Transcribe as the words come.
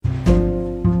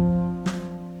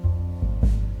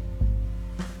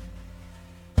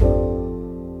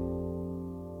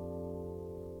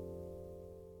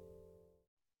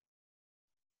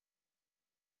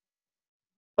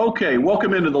Okay,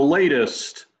 welcome into the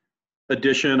latest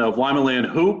edition of Limaland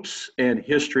Hoops and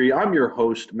History. I'm your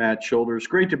host, Matt Childers.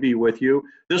 Great to be with you.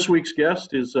 This week's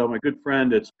guest is my good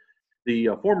friend. It's the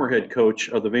former head coach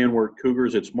of the Van Wert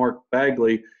Cougars. It's Mark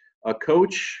Bagley.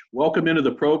 Coach, welcome into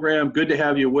the program. Good to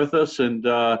have you with us. And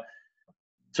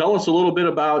tell us a little bit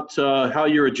about how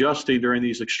you're adjusting during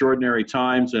these extraordinary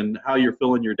times and how you're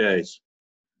filling your days.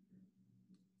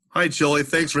 Hi, Chili.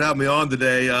 Thanks for having me on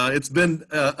today. It's been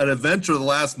an adventure the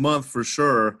last month for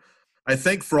sure. I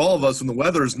think for all of us, when the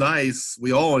weather's nice,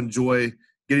 we all enjoy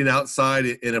getting outside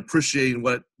and appreciating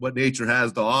what nature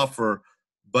has to offer.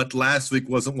 But last week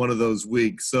wasn't one of those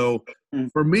weeks. So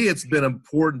for me, it's been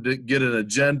important to get an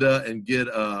agenda and get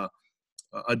a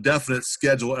definite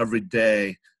schedule every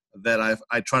day that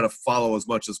I try to follow as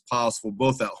much as possible,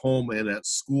 both at home and at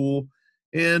school.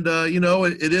 And,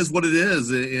 it is what it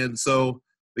is. And so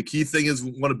the key thing is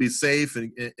we want to be safe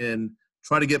and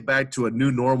try to get back to a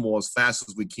new normal as fast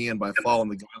as we can by following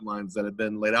the guidelines that have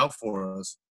been laid out for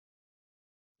us.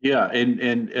 Yeah,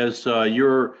 and as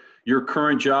your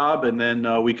current job, and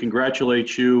then we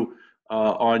congratulate you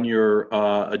on your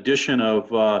addition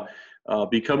of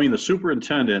becoming the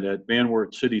superintendent at Van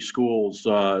Wert City Schools,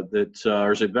 or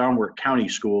is it Van Wert County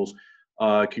Schools?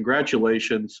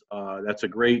 Congratulations. That's a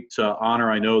great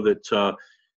honor. I know that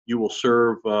you will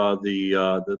serve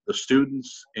the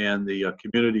students and the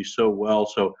community so well.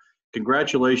 So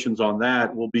congratulations on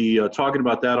that. We'll be talking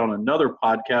about that on another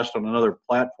podcast, on another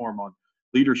platform on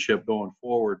leadership going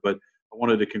forward. But I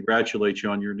wanted to congratulate you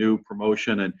on your new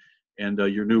promotion and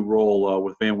your new role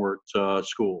with Van Wert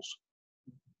Schools.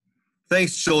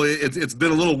 Thanks, Chili. It's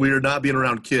been a little weird not being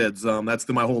around kids. That's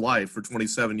been my whole life for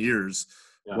 27 years,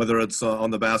 whether it's on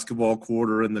the basketball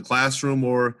court or in the classroom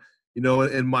or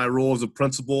in my role as a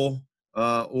principal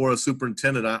or a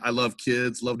superintendent. I love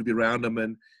kids, love to be around them.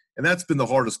 And that's been the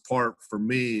hardest part for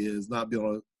me is not being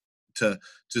able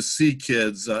to see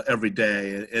kids every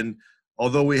day. And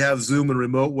although we have Zoom and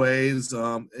remote ways,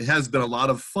 it has been a lot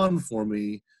of fun for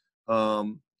me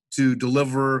to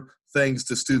deliver things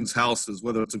to students' houses,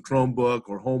 whether it's a Chromebook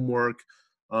or homework.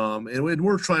 And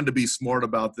we're trying to be smart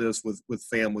about this with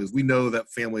families. We know that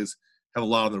families have a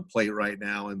lot on their plate right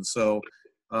now. And so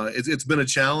it's been a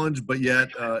challenge, but yet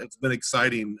it's been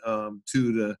exciting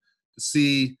to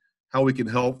see how we can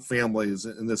help families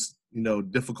in this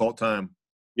difficult time.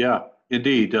 Yeah,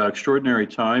 indeed, extraordinary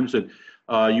times. And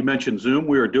you mentioned Zoom.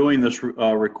 We are doing this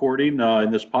recording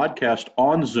in this podcast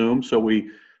on Zoom, so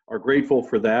we are grateful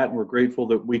for that, and we're grateful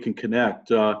that we can connect.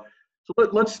 So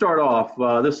let's start off.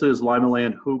 This is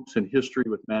Limaland Hoops and History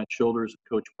with Matt Childers and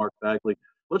Coach Mark Bagley.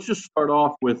 Let's just start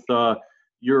off with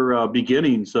your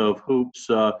beginnings of hoops,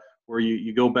 where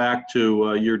you go back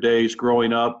to your days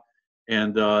growing up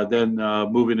and then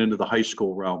moving into the high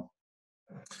school realm.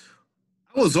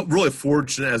 I was really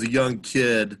fortunate as a young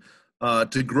kid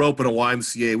to grow up in a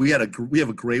YMCA. We have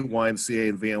a great YMCA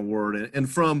in Van Wert, and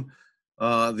from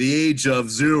the age of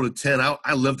 0 to 10,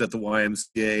 I lived at the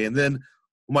YMCA. And then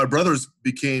when my brothers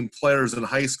became players in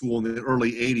high school in the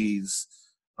early 80s,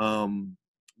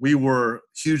 we were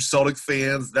huge Celtic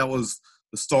fans. That was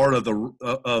the start of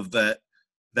that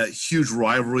huge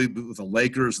rivalry with the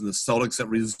Lakers and the Celtics that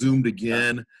resumed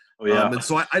again. Oh, yeah. And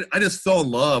so I just fell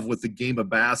in love with the game of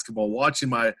basketball, watching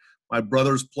my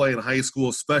brothers play in high school,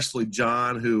 especially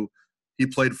John, who he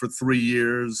played for 3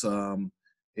 years. And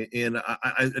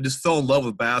I just fell in love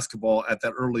with basketball at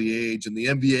that early age. And the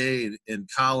NBA and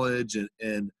college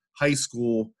and high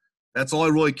school, that's all I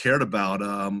really cared about.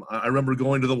 I remember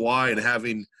going to the Y and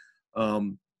having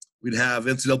we'd have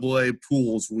NCAA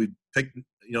pools where we'd pick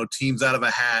teams out of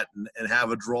a hat and have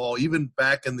a draw, even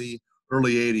back in the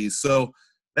early 80s. So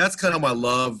that's kind of my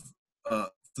love for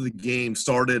the game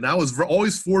started. And I was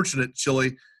always fortunate,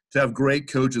 Chili, to have great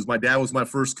coaches. My dad was my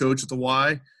first coach at the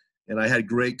Y, and I had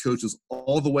great coaches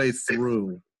all the way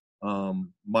through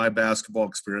my basketball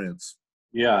experience.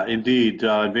 Yeah, indeed.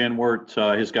 Van Wert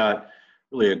has got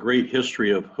really a great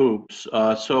history of hoops.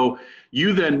 So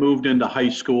you then moved into high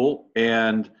school,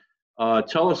 and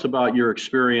tell us about your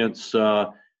experience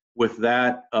with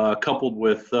that, coupled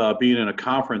with being in a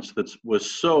conference that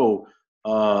was so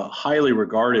highly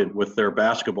regarded with their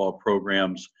basketball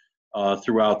programs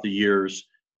throughout the years.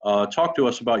 Talk to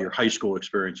us about your high school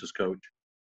experiences, Coach.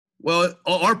 Well,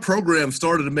 our program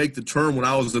started to make the turn when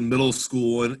I was in middle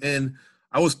school, and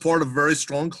I was part of a very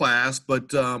strong class,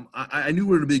 but I knew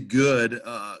we were going to be good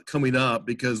coming up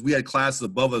because we had classes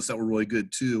above us that were really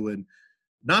good too. And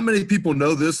not many people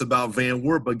know this about Van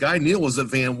Wert, but Guy Neal was at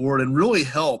Van Wert and really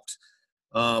helped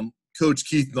Coach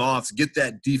Keith Knopf get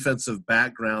that defensive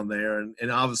background there.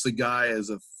 And obviously Guy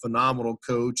is a phenomenal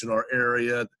coach in our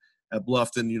area at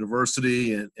Bluffton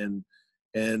University, and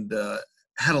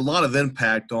had a lot of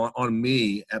impact on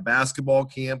me at basketball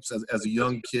camps as a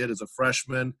young kid, as a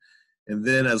freshman. And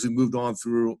then as we moved on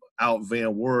throughout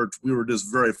Van Wert, we were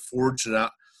just very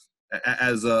fortunate.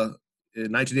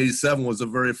 In 1987 was the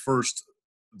very first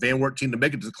Van Wert team to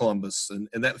make it to Columbus.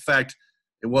 And that fact,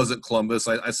 it wasn't Columbus.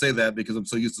 I say that because I'm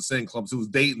so used to saying Columbus. It was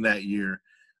Dayton that year.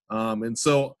 And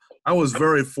so I was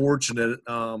very fortunate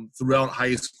throughout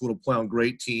high school to play on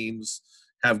great teams,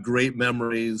 have great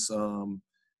memories.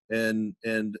 And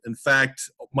in fact,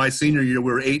 my senior year,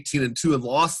 we were 18-2 and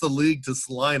lost the league to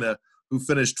Salina, who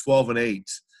finished 12-8.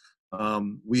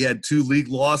 We had 2 league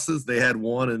losses. They had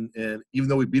 1, and even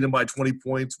though we beat them by 20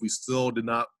 points, we still did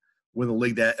not win the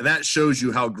league. And that shows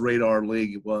you how great our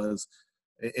league was,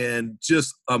 and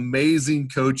just amazing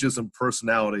coaches and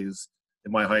personalities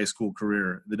in my high school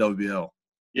career, the WBL.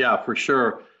 Yeah, for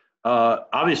sure.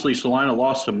 Obviously, Salina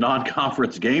lost some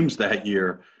non-conference games that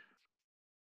year.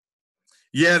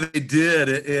 Yeah, they did,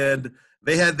 and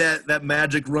they had that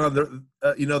magic run. The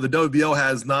WBL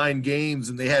has 9 games,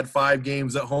 and they had 5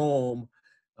 games at home,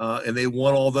 and they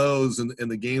won all those. And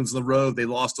the games on the road, they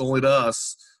lost only to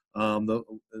us, and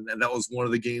that was one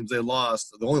of the games they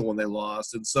lost, the only one they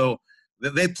lost. And so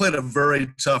they played a very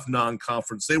tough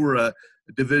non-conference. They were a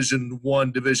Division I,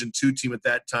 Division II team at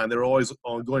that time. They were always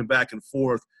going back and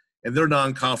forth, and their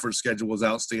non-conference schedule was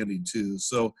outstanding too.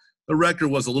 So the record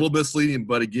was a little misleading,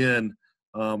 but again,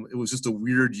 it was just a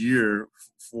weird year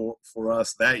for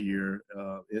us that year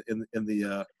in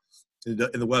the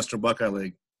Western Buckeye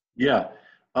League. Yeah,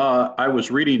 I was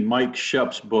reading Mike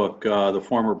Shep's book, the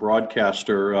former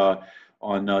broadcaster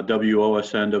on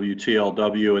WOSN,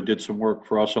 WTLW, and did some work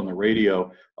for us on the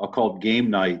radio called Game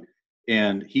Night.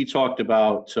 And he talked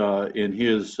about in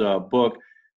his book,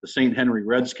 the St. Henry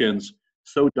Redskins,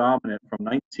 so dominant from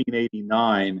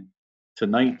 1989 to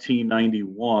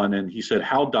 1991, and he said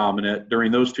how dominant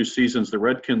during those 2 seasons the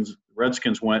Redskins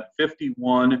went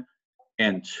 51-2,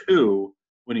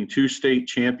 winning 2 state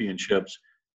championships.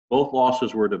 Both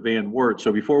losses were to Van Wert.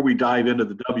 So before we dive into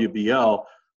the WBL,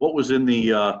 what was in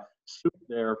the soup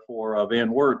there for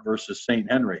Van Wert versus St.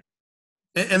 Henry?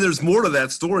 And there's more to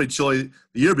that story, Chili.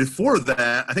 The year before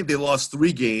that, I think they lost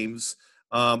 3 games,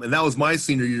 and that was my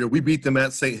senior year. We beat them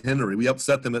at St. Henry. We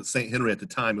upset them at St. Henry at the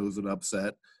time. It was an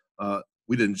upset.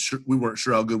 We weren't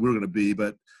sure how good we were going to be,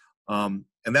 but and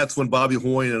that's when Bobby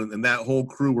Hoyne and that whole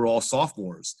crew were all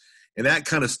sophomores, and that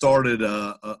kind of started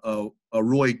a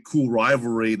really cool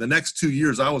rivalry. The next 2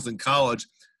 years I was in college,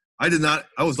 I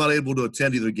was not able to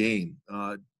attend either game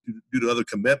due to other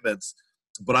commitments,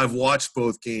 but I've watched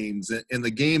both games, and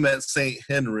the game at St.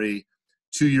 Henry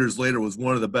 2 years later was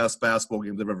one of the best basketball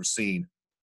games I've ever seen.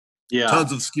 Yeah,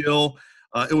 tons of skill.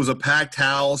 It was a packed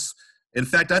house. In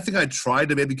fact, I think I tried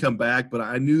to maybe come back, but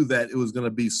I knew that it was going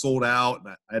to be sold out. And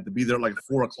I had to be there at like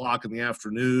 4 o'clock in the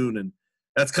afternoon. And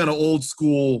that's kind of old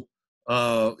school,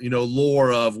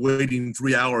 lore of waiting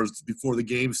 3 hours before the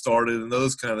game started and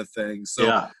those kind of things. So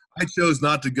yeah. I chose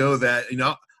not to go that.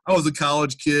 I was a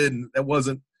college kid, and that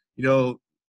wasn't,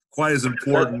 quite as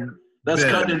important. That's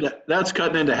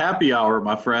cutting into happy hour,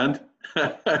 my friend.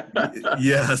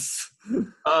 Yes.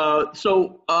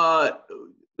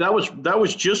 That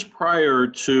was just prior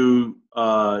to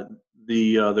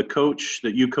the coach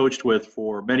that you coached with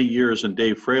for many years, and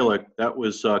Dave Freilich. That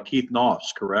was Keith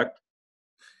Knopfs, correct?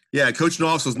 Yeah, Coach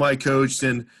Knopfs was my coach,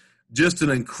 and just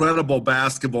an incredible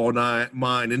basketball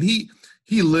mind. And he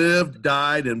lived,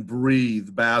 died, and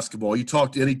breathed basketball. You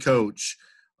talk to any coach,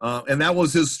 and that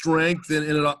was his strength, and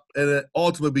it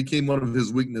ultimately became one of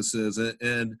his weaknesses.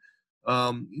 And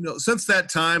since that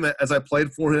time, as I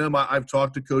played for him, I've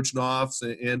talked to Coach Knopfs,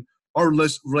 and our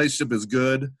relationship is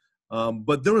good.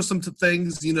 But there were some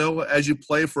things, as you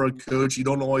play for a coach, you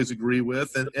don't always agree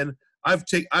with. And I've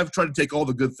tried to take all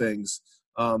the good things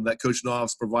that Coach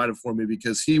Knopfs provided for me,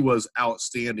 because he was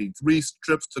outstanding. 3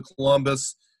 trips to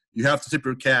Columbus. You have to tip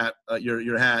your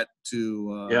hat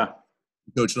to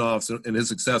Coach Knopfs and his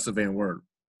success at Van Wert.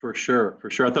 For sure.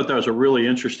 I thought that was a really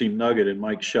interesting nugget in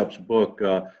Mike Shep's book,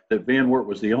 that Van Wert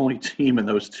was the only team in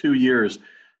those 2 years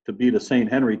to beat a St.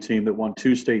 Henry team that won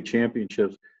 2 state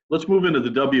championships. Let's move into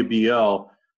the WBL.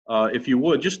 If you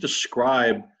would, just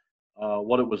describe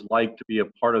what it was like to be a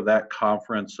part of that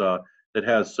conference that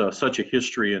has such a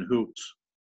history in hoops.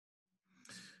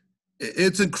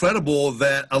 It's incredible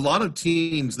that a lot of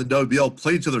teams in the WBL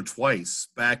played each other twice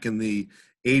back in the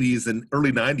 80s and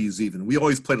early 90s even. We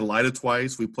always played Elida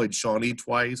twice. We played Shawnee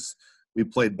twice. We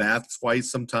played Bath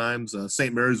twice sometimes.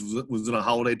 St. Mary's was in a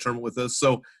holiday tournament with us.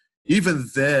 So even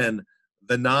then,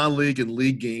 the non-league and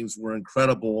league games were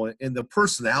incredible. And the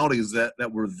personalities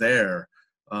that were there,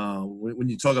 When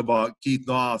you talk about Keith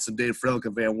Noss and Dave Freilich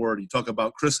and Van Wert, you talk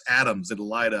about Chris Adams at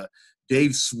Elida,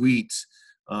 Dave Sweet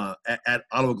at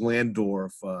Ottawa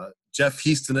Glandorf, Jeff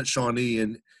Heaston at Shawnee,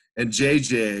 and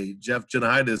Jeff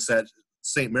Janitis at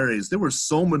St. Mary's. There were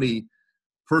so many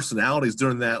personalities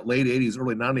during that late 80s,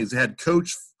 early 90s. They had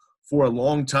coached for a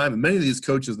long time, and many of these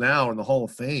coaches now are in the Hall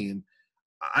of Fame.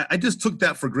 I just took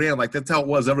that for granted. Like, that's how it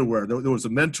was everywhere. There was a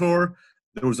mentor,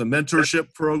 there was a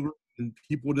mentorship program, and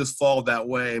people just followed that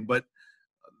way. But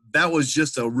that was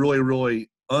just a really,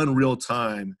 really unreal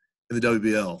time in the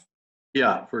WBL.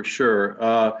 Yeah, for sure.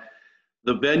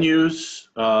 The venues,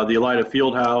 the Elida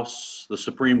Fieldhouse, the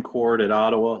Supreme Court at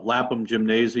Ottawa, Lapham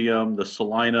Gymnasium, the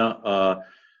Salina,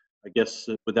 I guess,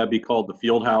 would that be called the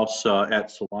Fieldhouse at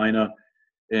Salina,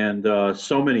 and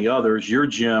so many others. Your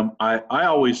gym, I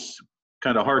always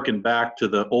kind of harken back to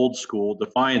the old school.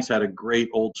 Defiance had a great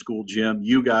old school gym.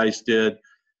 You guys did.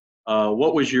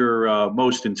 What was your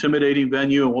most intimidating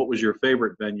venue, and what was your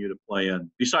favorite venue to play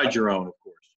in, besides your own, of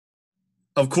course?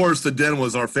 Of course, the Den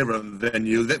was our favorite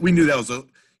venue. That we knew that was a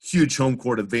huge home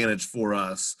court advantage for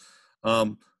us.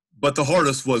 But the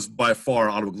hardest was by far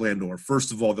Ottawa Glandorf.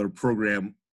 First of all, their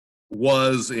program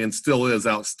was and still is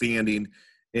outstanding,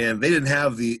 and they didn't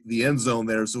have the end zone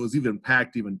there, so it was even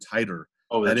packed even tighter.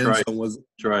 Oh, that's that end right.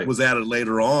 zone was added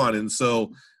later on, and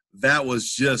so that was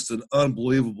just an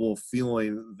unbelievable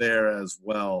feeling there as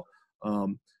well.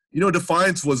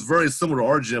 Defiance was very similar to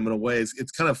our gym in a way.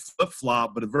 It's kind of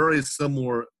flip-flop, but very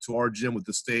similar to our gym with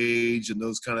the stage and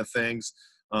those kind of things.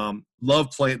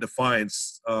 Love playing at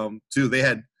Defiance, too. They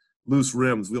had loose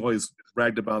rims. We always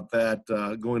bragged about that.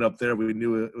 Going up there, we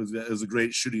knew it was a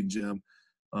great shooting gym.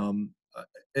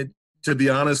 To be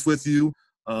honest with you,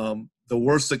 the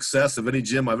worst success of any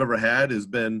gym I've ever had has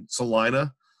been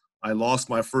Salina. I lost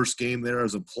my first game there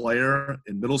as a player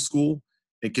in middle school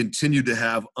and continued to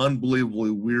have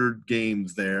unbelievably weird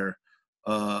games there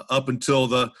up until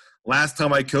the last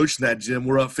time I coached in that gym.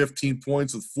 We're up 15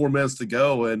 points with 4 minutes to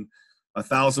go, and a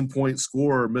 1,000-point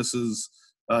scorer misses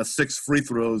 6 free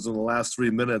throws in the last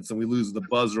 3 minutes, and we lose the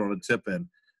buzzer on a tip-in.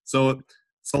 So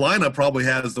Salina probably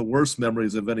has the worst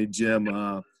memories of any gym.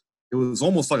 It was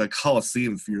almost like a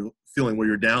Coliseum feeling where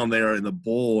you're down there in the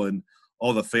bowl and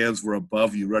all the fans were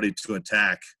above you ready to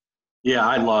attack. Yeah,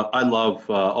 I love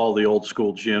all the old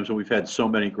school gyms, and we've had so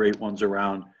many great ones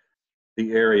around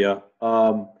the area.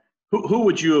 Who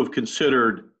would you have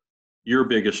considered your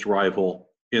biggest rival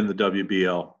in the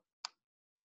WBL?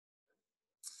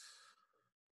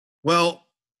 Well,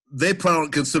 they probably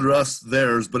don't consider us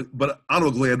theirs, but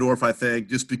Ottawa Glandorf, I think,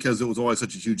 just because it was always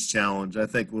such a huge challenge. I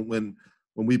think when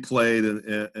we played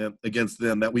against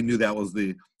them, that we knew that was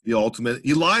the ultimate.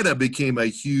 Elida became a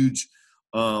huge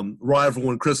rival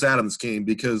when Chris Adams came,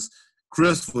 because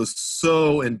Chris was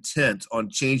so intent on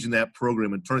changing that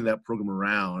program and turning that program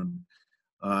around.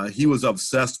 He was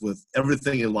obsessed with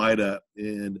everything Elida,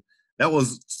 and that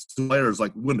was players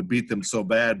like we wouldn't have beat them so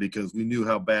bad because we knew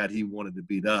how bad he wanted to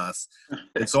beat us.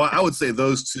 And so I would say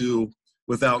those two,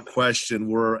 without question,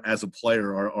 were, as a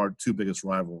player, our two biggest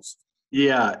rivals.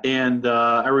 Yeah, and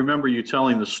I remember you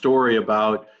telling the story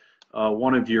about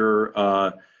one of your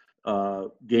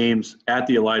games at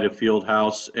the Elida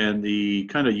Fieldhouse and the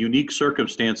kind of unique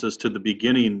circumstances to the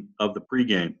beginning of the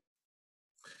pregame.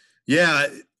 Yeah,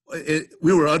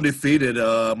 we were undefeated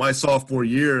my sophomore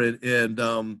year,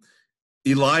 and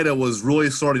Elida was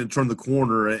really starting to turn the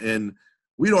corner, and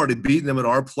we'd already beaten them at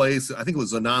our place. I think it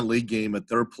was a non-league game at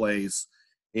their place,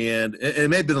 and it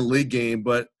may have been a league game,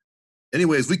 but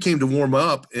anyways, we came to warm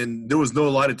up, and there was no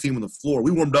Elida team on the floor.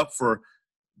 We warmed up for,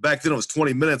 back then it was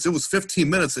 20 minutes. It was 15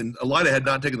 minutes, and Elida had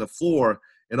not taken the floor,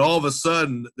 and all of a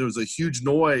sudden there was a huge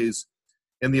noise,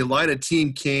 and the Elida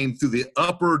team came through the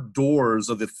upper doors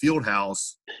of the field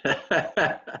house.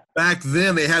 Back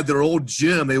then they had their old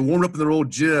gym. They warmed up in their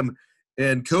old gym,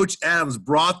 and Coach Adams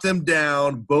brought them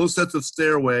down both sets of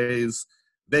stairways.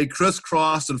 They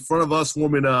crisscrossed in front of us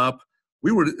warming up.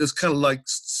 We were just kind of like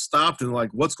stopped and like,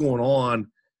 what's going on?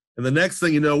 And the next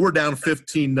thing you know, we're down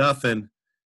 15-0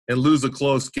 and lose a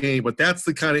close game. But that's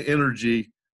the kind of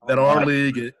energy that our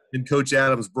league and Coach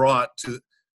Adams brought to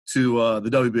the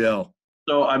WBL.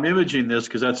 So I'm imaging this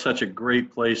because that's such a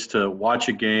great place to watch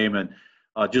a game. And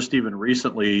just even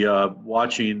recently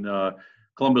watching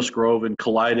Columbus Grove and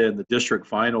Kalida in the district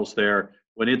finals there,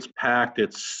 when it's packed,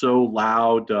 it's so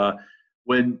loud.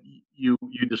 When you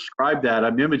describe that,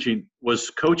 I'm imaging, was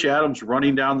Coach Adams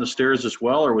running down the stairs as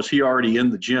well, or was he already in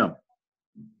the gym?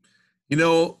 You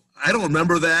know, I don't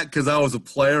remember that because I was a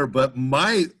player, but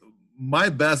my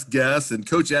best guess, and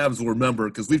Coach Adams will remember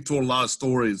because we've told a lot of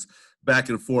stories back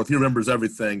and forth. He remembers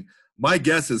everything. My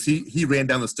guess is he ran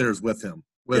down the stairs with him.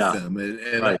 with Yeah, them,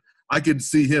 and right. I could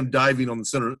see him diving on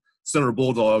the center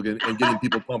bulldog and getting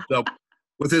people pumped up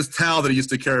with his towel that he used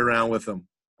to carry around with him.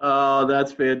 Oh,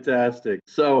 that's fantastic.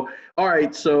 So, all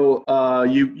right. So,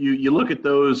 you look at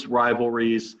those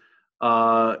rivalries.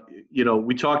 Uh,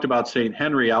 we talked about St.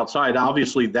 Henry outside.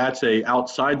 Obviously, that's a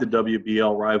outside the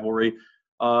WBL rivalry.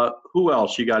 Who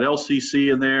else? You got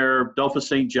LCC in there, Delphos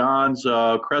St. John's,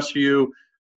 Crestview.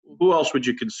 Who else would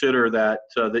you consider that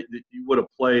you would have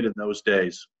played in those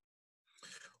days?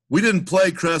 We didn't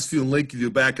play Crestview and Lakeview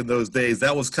back in those days.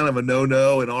 That was kind of a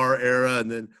no-no in our era, and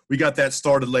then we got that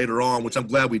started later on, which I'm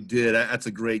glad we did. That's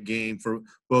a great game for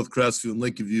both Crestview and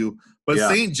Lakeview. But Yeah.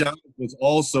 St. John's was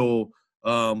also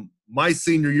my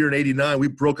senior year in '89. We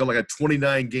broke like a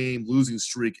 29-game losing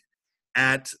streak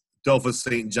at Delphos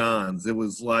St. John's. It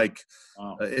was like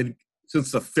Wow.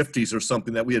 Since the 50s or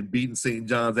something that we had beaten St.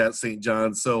 John's at St.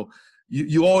 John's. So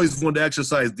you always wanted to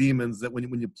exercise demons that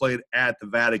when you played at the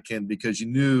Vatican, because you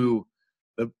knew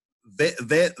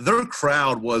that their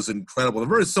crowd was incredible. They're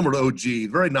very similar to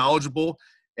OG, very knowledgeable,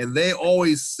 and they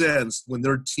always sensed when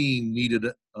their team needed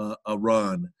a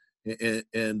run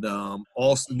and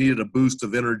also needed a boost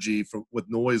of energy with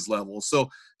noise levels. So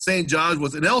St. John's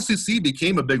was, and LCC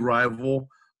became a big rival.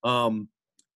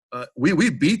 We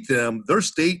beat them. Their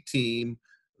state team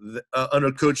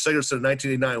under Coach Segerson in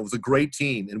 1989 was a great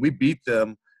team, and we beat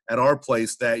them at our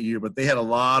place that year. But they had a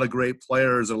lot of great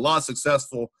players and a lot of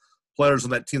successful players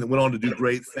on that team that went on to do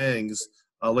great things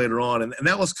later on. And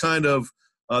that was kind of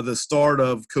the start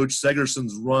of Coach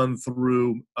Segerson's run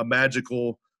through a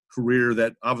magical career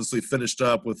that obviously finished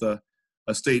up with a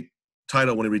state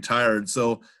title when he retired.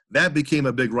 So that became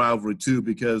a big rivalry too,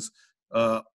 because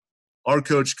our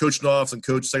Coach Knopf and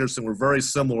Coach Segerson were very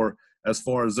similar as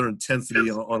far as their intensity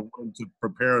on to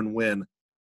prepare and win.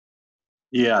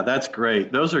 Yeah, that's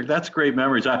great. That's great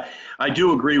memories. I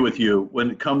do agree with you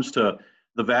when it comes to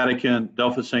the Vatican,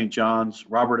 Delphos St. John's,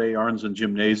 Robert A. Arnzen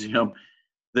Gymnasium,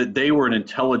 that they were an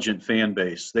intelligent fan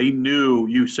base. They knew,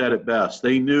 you said it best,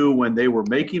 they knew when they were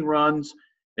making runs,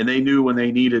 and they knew when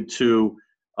they needed to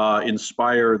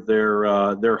inspire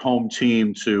their home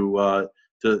team to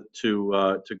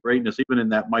greatness. Even in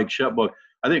that Mike Shep book,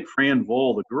 I think Fran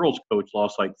Voll, the girls' coach,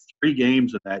 lost like 3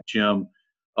 games in that gym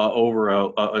over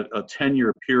a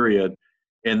 10-year period,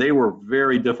 and they were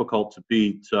very difficult to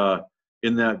beat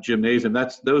in that gymnasium.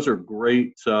 Those are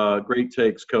great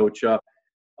takes, Coach.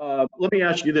 Let me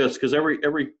ask you this, because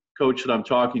every coach that I'm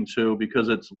talking to, because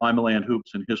it's Limaland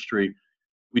Hoops and History,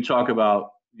 we talk about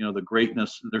the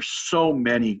greatness. There's so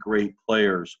many great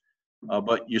players,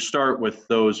 but you start with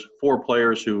those 4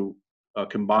 players who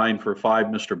combined for 5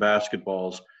 Mr.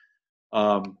 Basketballs.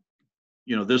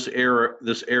 This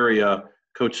area,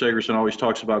 Coach Segerson always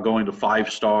talks about going to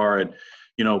 5-star, and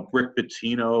Rick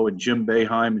Pitino and Jim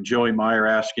Boeheim and Joey Meyer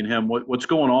asking him what's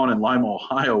going on in Lima,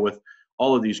 Ohio, with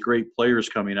all of these great players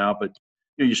coming out. But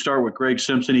you start with Greg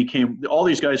Simpson. All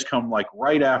these guys come like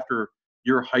right after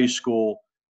your high school,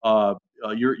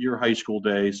 your high school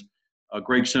days.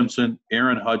 Greg Simpson,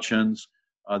 Aaron Hutchins.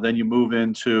 Then you move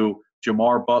into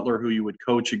Jamar Butler, who you would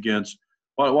coach against.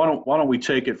 Why don't we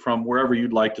take it from wherever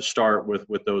you'd like to start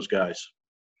with those guys?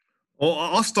 Well,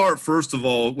 I'll start first of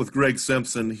all with Greg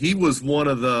Simpson. He was one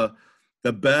of the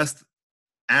best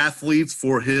athletes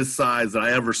for his size that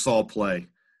I ever saw play.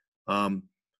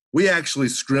 We actually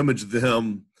scrimmaged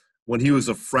them when he was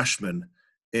a freshman,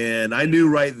 and I knew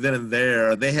right then and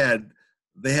there they had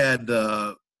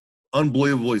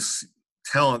unbelievably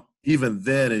talent even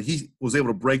then, and he was able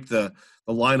to break the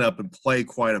lineup and play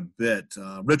quite a bit.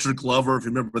 Richard Glover, if you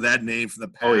remember that name from the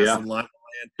past. Oh, yeah.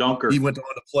 Dunker. He went on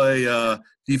to play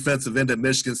defensive end at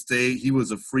Michigan State. He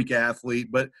was a freak athlete,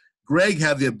 but Greg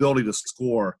had the ability to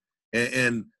score.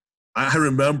 And I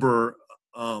remember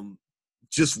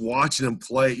just watching him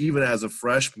play, even as a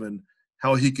freshman,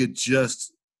 how he could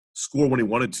just score when he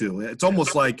wanted to. It's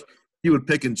almost like he would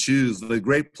pick and choose. The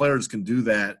great players can do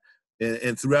that.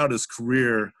 And throughout his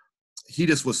career, he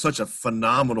just was such a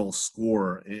phenomenal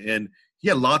scorer. And he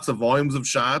had lots of volumes of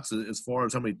shots as far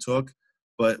as how many he took.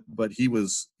 But he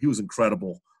was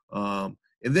incredible. And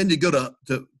then you go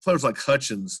to players like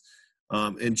Hutchins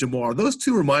and Jamar. Those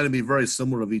two reminded me very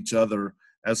similar of each other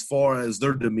as far as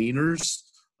their demeanors.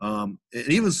 And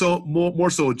even so, more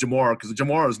so with Jamar, because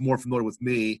Jamar is more familiar with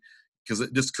me because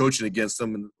just coaching against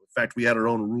them. And in fact, we had our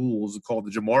own rules called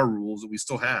the Jamar rules that we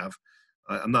still have.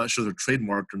 I'm not sure they're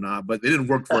trademarked or not, but they didn't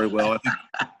work very well. I think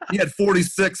he had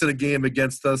 46 in a game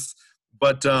against us.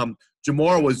 But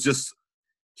Jamar was just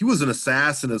 – he was an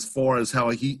assassin as far as how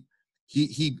he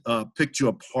picked you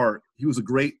apart. He was a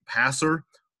great passer,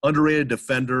 underrated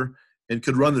defender, and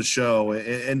could run the show.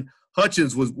 And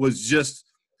Hutchins was just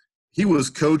he was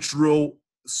coached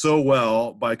so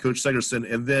well by Coach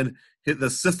Segerson, and then the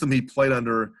system he played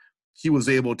under, he was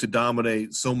able to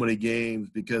dominate so many games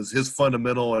because his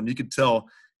fundamental, and you could tell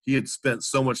he had spent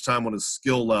so much time on his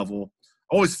skill level.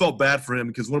 I always felt bad for him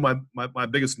because one of my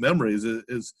biggest memories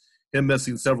is him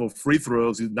missing several free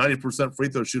throws. He's a 90% free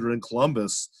throw shooter in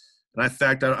Columbus. And in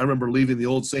fact, I remember leaving the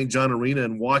old St. John Arena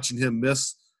and watching him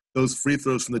miss those free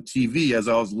throws from the TV as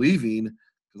I was leaving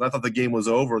because I thought the game was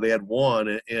over. They had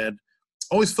won. And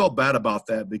I always felt bad about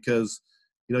that because,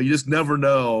 you just never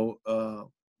know.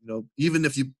 Even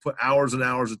if you put hours and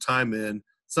hours of time in,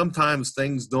 sometimes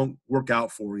things don't work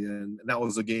out for you. And that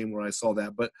was a game where I saw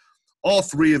that. But all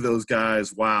three of those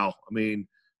guys, wow. I mean,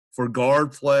 for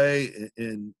guard play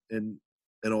in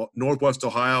Northwest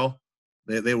Ohio,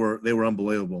 they were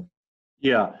unbelievable.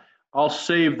 Yeah, I'll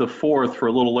save the fourth for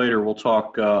a little later. We'll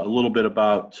talk a little bit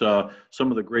about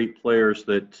some of the great players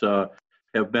that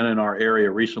have been in our area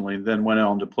recently and then went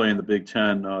on to play in the Big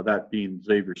Ten, that being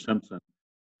Xavier Simpson.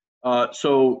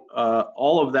 So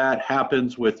all of that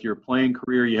happens with your playing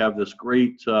career. You have this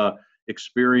great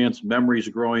experience, memories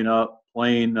growing up,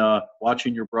 playing,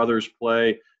 watching your brothers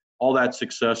play, all that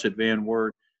success at Van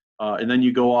Wert. And then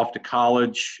you go off to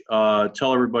college.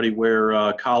 Tell everybody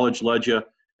where college led you.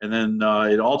 And then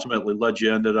it ultimately led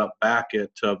you, ended up back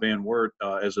at Van Wert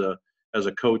as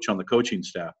a coach on the coaching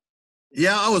staff.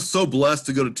 Yeah, I was so blessed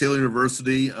to go to Taylor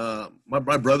University.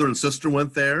 My brother and sister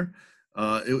went there.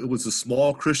 It was a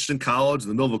small Christian college in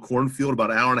the middle of a cornfield,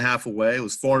 about an hour and a half away. It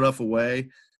was far enough away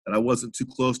that I wasn't too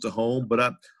close to home. But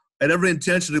I had every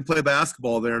intention to play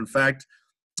basketball there. In fact,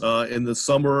 in the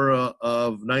summer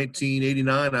of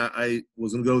 1989, I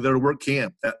was going to go there to work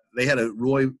camp. They had a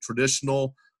really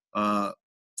traditional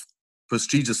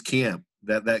prestigious camp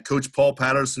that Coach Paul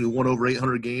Patterson, who won over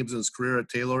 800 games in his career at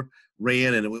Taylor,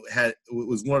 ran, and it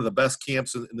was one of the best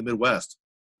camps in the Midwest.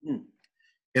 And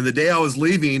the day I was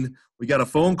leaving, we got a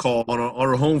phone call on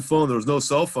our home phone. There was no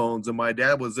cell phones, and my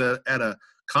dad was at a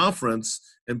conference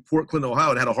in Port Clinton,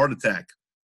 Ohio, and had a heart attack.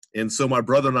 And so my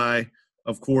brother and I,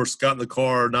 of course, got in the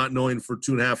car, not knowing for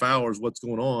 2.5 hours what's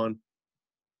going on,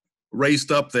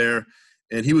 raced up there,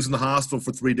 and he was in the hospital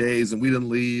for 3 days, and we didn't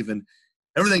leave, and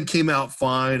everything came out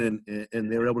fine, and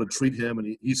they were able to treat him,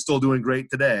 and he's still doing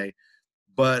great today.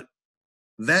 But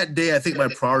that day, I think my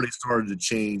priorities started to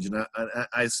change, and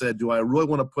I said, do I really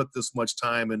want to put this much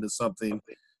time into something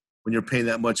when you're paying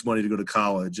that much money to go to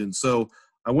college? And so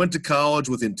I went to college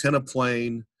with the intent of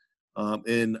playing,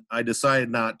 and I decided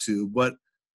not to. But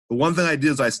the one thing I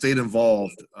did is I stayed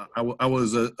involved. I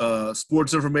was a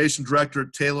sports information director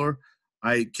at Taylor.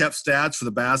 I kept stats for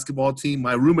the basketball team.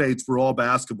 My roommates were all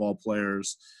basketball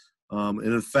players. And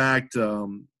in fact,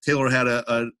 Taylor had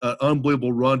an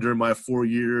unbelievable run during my 4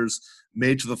 years,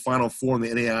 made to the Final Four in the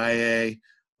NAIA.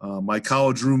 My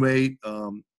college roommate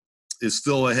is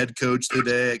still a head coach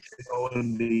today at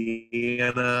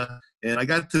Indiana. And I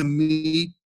got to meet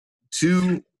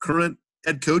two current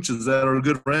head coaches that are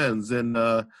good friends.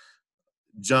 And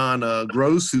John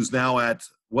Gross, who's now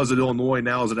was at Illinois,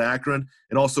 now is at Akron,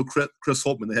 and also Chris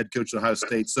Holtman, the head coach at Ohio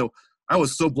State. So I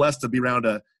was so blessed to be around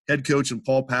a head coach and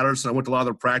Paul Patterson. I went to a lot of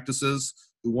their practices,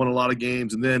 who won a lot of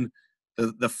games. And then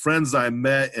the friends I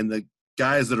met and the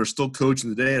guys that are still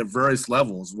coaching today at various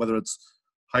levels, whether it's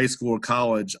high school or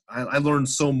college, I learned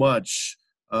so much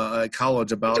at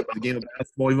college about the game of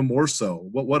basketball, even more so.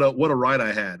 What a ride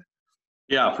I had.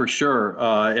 Yeah, for sure.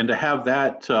 And to have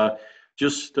that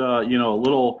just, a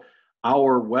little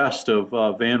hour west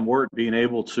of Van Wert, being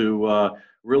able to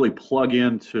really plug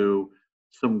into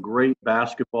some great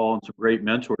basketball and some great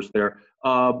mentors there.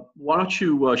 Why don't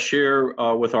you share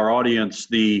with our audience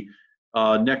the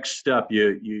next step?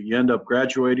 You end up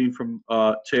graduating from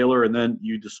Taylor, and then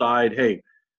you decide, hey,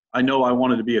 I know I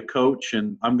wanted to be a coach,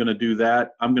 and I'm going to do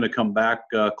that. I'm going to come back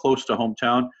close to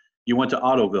hometown. You went to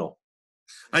Ottoville.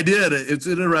 I did. It's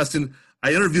interesting.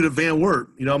 I interviewed at Van Wert.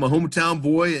 I'm a hometown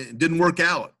boy. It didn't work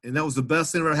out, and that was the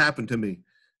best thing that ever happened to me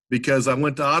because I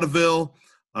went to Ottoville.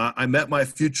 I met my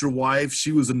future wife.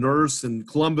 She was a nurse in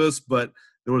Columbus, but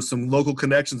there was some local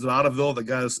connections in Ottoville that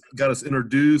got us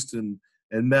introduced and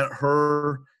met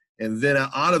her. And then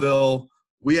at Ottoville,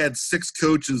 we had 6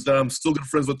 coaches that I'm still good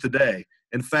friends with today.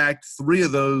 In fact, 3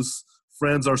 of those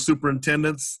friends are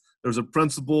superintendents. There's a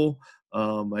principal,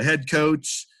 a head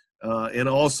coach, and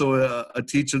also a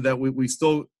teacher that we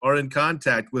still are in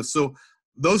contact with. So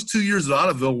those 2 years at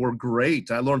Ottoville were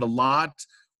great. I learned a lot.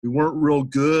 We weren't real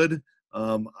good.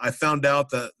 I found out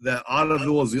that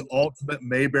Ottoville is the ultimate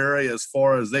Mayberry as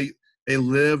far as they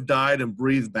live, died, and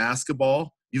breathed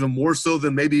basketball, even more so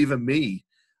than maybe even me.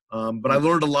 But I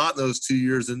learned a lot in those 2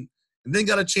 years and then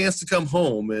got a chance to come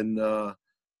home. And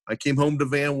I came home to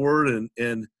Van Wert,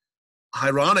 and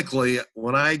ironically,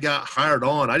 when I got hired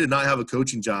on, I did not have a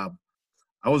coaching job.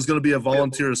 I was going to be a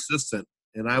volunteer assistant,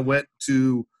 and I went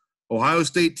to Ohio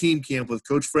State team camp with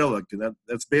Coach Freilich, and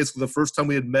that's basically the first time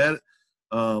we had met.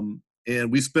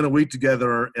 And we spent a week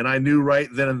together, and I knew right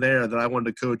then and there that I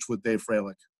wanted to coach with Dave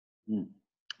Freilich.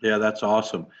 Yeah, that's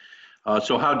awesome.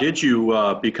 So how did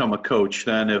you become a coach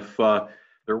then? If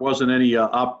there wasn't any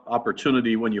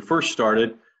opportunity when you first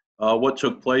started, what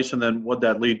took place, and then what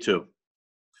that lead to?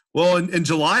 Well, in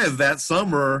July of that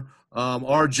summer,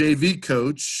 our JV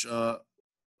coach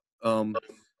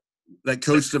that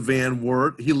coached at Van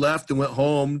Wert, he left and went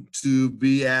home to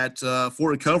be at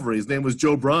Fort Recovery. His name was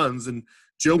Joe Bruns, and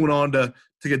Joe went on to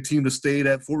take a team to state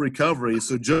at Fort Recovery.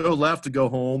 So Joe left to go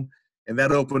home, and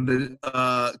that opened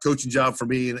a coaching job for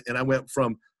me. And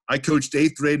I coached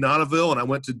 8th grade in Ottoville, and I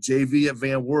went to JV at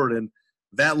Van Wert, and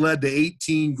that led to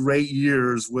 18 great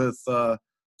years with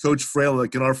Coach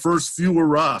Freilich. And our first few were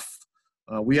rough.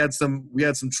 We had some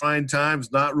trying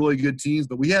times, not really good teams,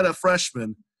 but we had a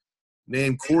freshman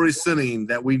named Corey Sinning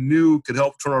that we knew could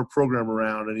help turn our program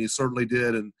around, and he certainly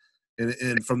did.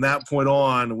 And from that point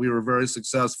on, we were very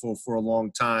successful for a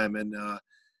long time. And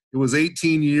it was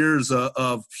 18 years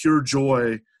of pure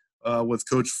joy with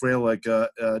Coach Freilich.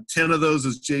 10 of those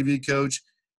as JV coach,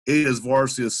 8 as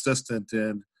varsity assistant.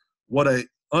 And what an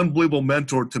unbelievable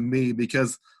mentor to me,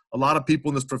 because a lot of people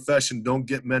in this profession don't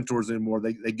get mentors anymore.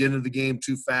 They get into the game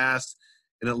too fast,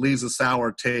 and it leaves a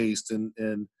sour taste. And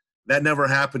that never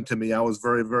happened to me. I was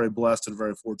very, very blessed and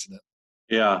very fortunate.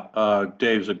 Yeah,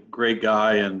 Dave's a great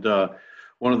guy, and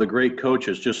one of the great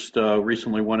coaches. Just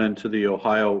recently went into the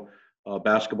Ohio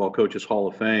Basketball Coaches Hall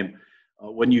of Fame.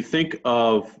 When you think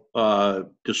of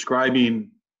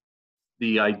describing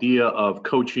the idea of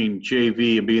coaching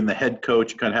JV and being the head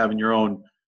coach, kind of having your own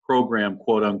program,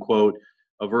 quote unquote,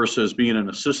 versus being an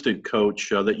assistant coach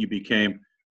that you became,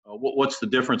 what's the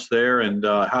difference there, and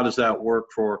how does that work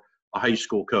for a high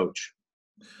school coach?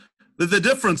 The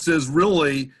difference is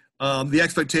really the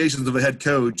expectations of a head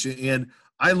coach. And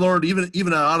I learned even at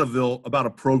Ottoville about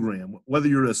a program. Whether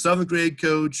you're a 7th grade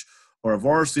coach or a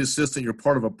varsity assistant, you're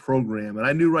part of a program. And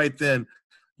I knew right then,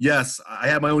 yes, I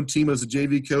had my own team as a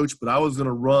JV coach, but I was going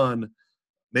to run,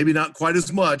 maybe not quite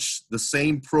as much, the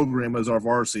same program as our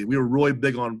varsity. We were really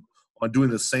big on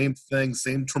doing the same thing,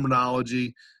 same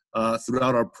terminology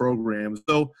throughout our program.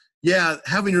 So, yeah,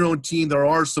 having your own team, there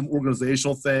are some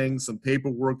organizational things, some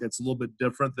paperwork that's a little bit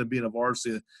different than being a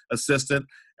varsity assistant.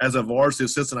 As a varsity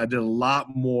assistant, I did a lot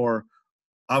more,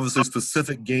 obviously,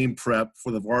 specific game prep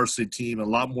for the varsity team, a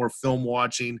lot more film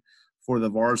watching for the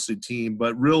varsity team.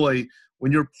 But really,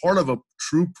 when you're part of a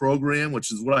true program,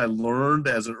 which is what I learned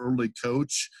as an early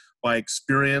coach by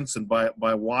experience and by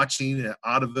watching at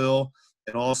Ottoville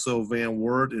and also Van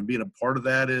Wert, and being a part of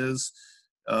that is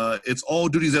it's all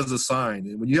duties as assigned.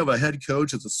 And when you have a head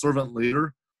coach as a servant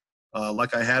leader,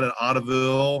 like I had at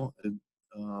Ottoville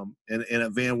and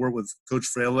at Van Wert with Coach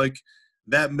Freilich,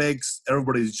 that makes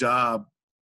everybody's job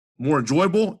more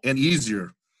enjoyable and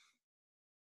easier.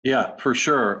 Yeah, for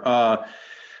sure.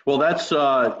 Well, that's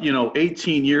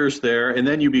 18 years there, and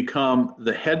then you become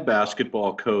the head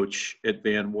basketball coach at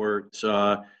Van Wert.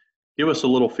 Give us a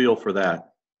little feel for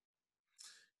that.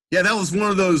 Yeah, that was one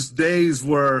of those days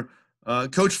where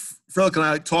Coach Freilich and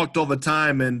I talked all the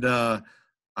time, and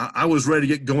I was ready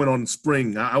to get going on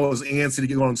spring. I was antsy to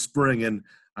get going on spring, and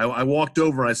I walked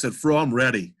over and I said, Fro, I'm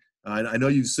ready. I know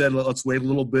you said let's wait a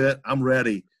little bit. I'm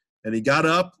ready. And he got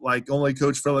up like only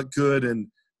Coach Freilich could and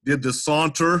did the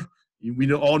saunter.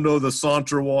 We all know the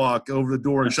saunter walk over the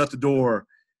door and shut the door.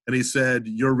 And he said,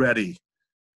 you're ready.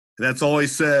 And that's all he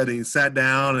said. And he sat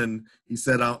down and he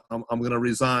said, I'm going to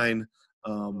resign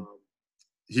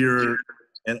here,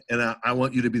 and I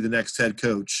want you to be the next head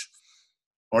coach.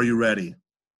 Are you ready?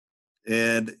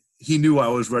 And he knew I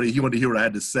was ready. He wanted to hear what I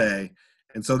had to say.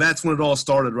 And so that's when it all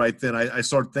started right then. I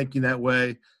started thinking that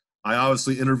way. I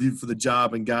obviously interviewed for the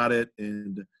job and got it.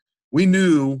 And we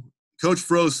knew, Coach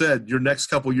Fro said, your next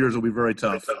couple years will be very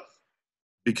tough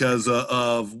because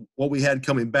of what we had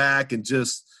coming back and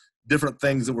just different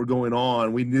things that were going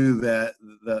on. We knew that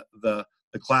the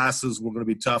classes were going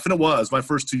to be tough. And it was. My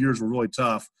first 2 years were really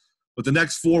tough. But the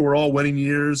next 4 were all winning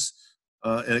years,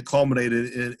 and it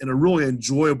culminated in a really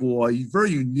enjoyable,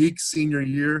 very unique senior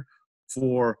year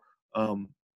for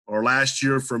or last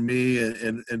year for me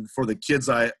and for the kids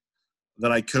that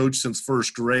I coached since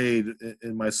first grade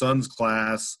in my son's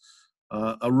class.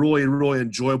 A really, really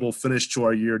enjoyable finish to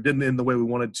our year. Didn't end the way we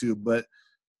wanted to, but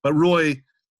really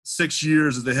 6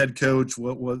 years as the head coach,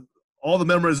 what all the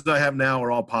memories that I have now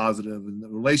are all positive, and the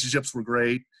relationships were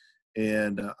great.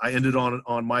 and I ended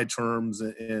on my terms,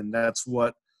 and that's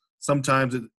what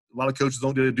sometimes a lot of coaches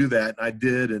don't get to do that. And I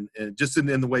did, and just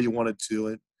didn't end the way you wanted to.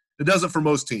 It doesn't for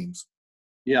most teams.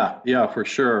 Yeah, for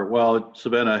sure. Well, it's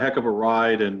been a heck of a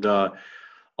ride and a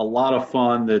lot of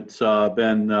fun that's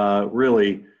been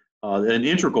really an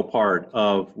integral part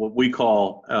of what we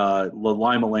call the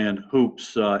Lima Land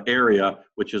Hoops area,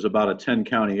 which is about a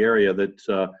 10-county area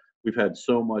that we've had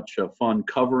so much fun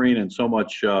covering and so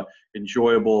much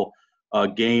enjoyable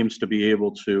games to be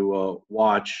able to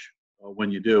watch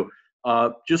when you do.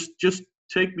 Just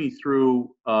take me through,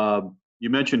 you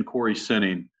mentioned Corey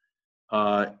Sinning.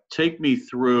 Take me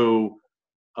through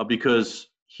because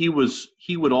he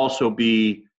would also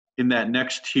be in that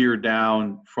next tier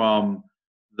down from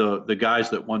the guys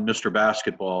that won Mr.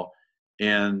 Basketball.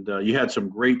 And you had some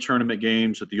great tournament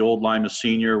games at the old Lima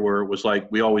Senior, where it was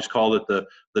like we always called it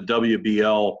the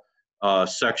WBL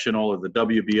sectional or the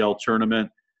WBL tournament.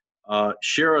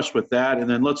 Share us with that, and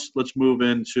then let's move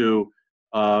into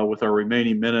with our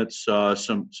remaining minutes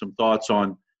some thoughts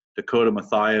on Dakota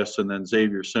Mathias and then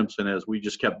Xavier Simpson, as we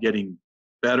just kept getting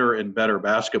better and better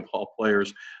basketball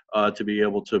players to be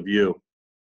able to view.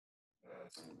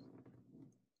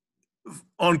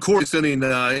 On Corey Sinning,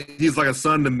 he's like a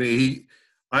son to me.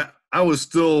 I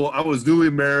was newly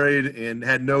married and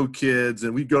had no kids,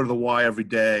 and we'd go to the Y every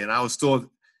day, and I was still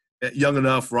young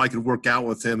enough where I could work out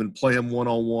with him and play him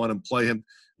one-on-one and play him,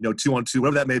 2-on-2,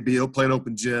 whatever that may be. He'll play in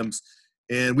open gyms,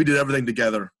 and we did everything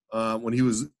together. When he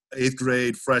was 8th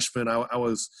grade freshman, I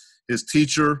was his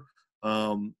teacher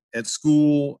at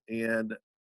school, and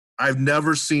I've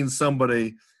never seen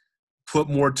somebody put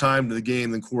more time to the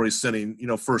game than Corey Sinning,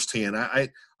 firsthand.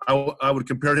 I would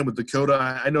compare him with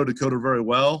Dakota. I know Dakota very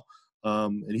well,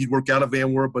 and he'd work out at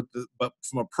Van Wert, but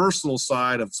from a personal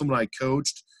side of someone I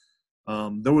coached,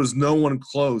 there was no one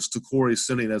close to Corey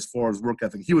Sinning as far as work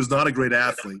ethic. He was not a great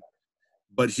athlete,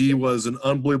 but he was an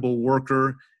unbelievable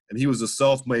worker, and he was a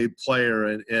self-made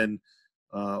player. And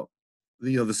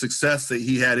the success that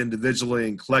he had individually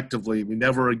and collectively, we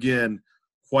never again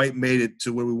quite made it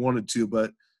to where we wanted to,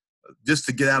 but just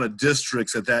to get out of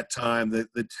districts at that time,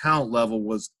 the talent level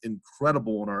was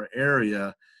incredible in our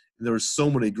area. And there were so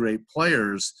many great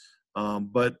players.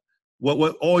 But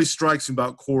what always strikes me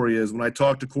about Corey is when I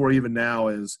talk to Corey even now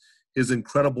is his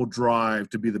incredible drive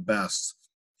to be the best.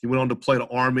 He went on to play at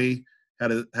Army,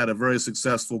 had a very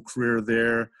successful career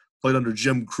there, played under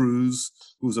Jim Cruz,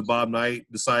 who was a Bob Knight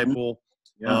disciple,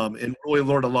 and really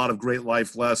learned a lot of great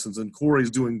life lessons. And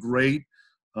Corey's doing great.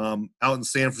 Out in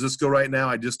San Francisco right now.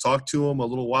 I just talked to him a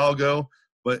little while ago,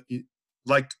 but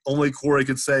like only Corey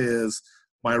could say is,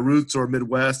 my roots are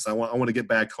Midwest. I want to get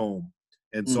back home.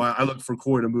 And so I look for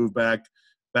Corey to move back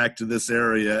to this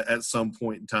area at some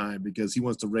point in time because he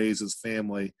wants to raise his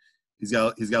family. He's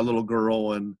got a little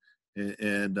girl and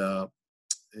another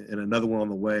one on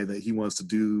the way that he wants to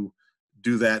do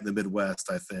that in the Midwest,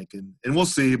 I think. And we'll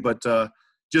see, but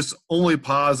just only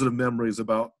positive memories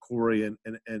about Corey and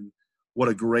what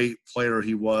a great player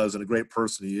he was and a great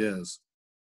person he is.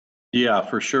 Yeah,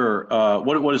 for sure.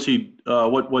 What is he?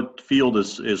 What field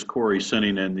is Corey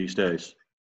Sinning in these days?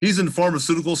 He's in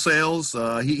pharmaceutical sales.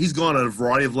 He's gone at a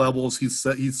variety of levels. He's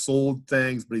sold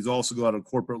things, but he's also gone at a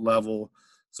corporate level.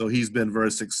 So he's been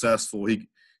very successful. He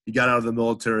got out of the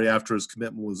military after his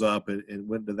commitment was up and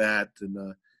went to that.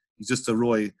 And he's just a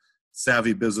really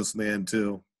savvy businessman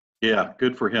too. Yeah,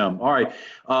 good for him. All right,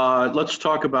 let's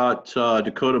talk about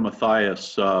Dakota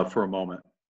Mathias for a moment.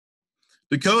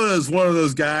 Dakota is one of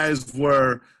those guys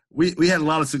where we had a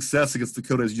lot of success against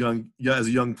Dakota as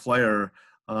a young player,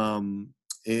 and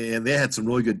they had some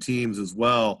really good teams as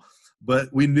well.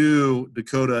 But we knew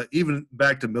Dakota, even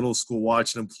back to middle school,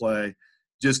 watching him play,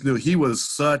 just knew he was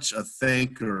such a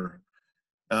thinker.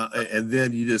 And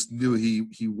then you just knew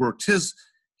he worked his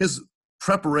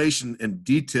preparation and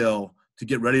detail to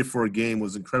get ready for a game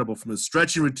was incredible, from his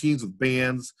stretching routines with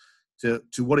bands to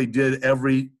what he did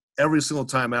every single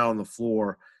time out on the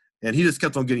floor. And he just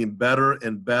kept on getting better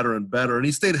and better and better. And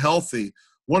he stayed healthy.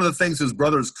 One of the things his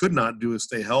brothers could not do is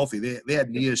stay healthy. They had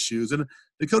knee issues. And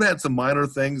Dakota had some minor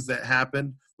things that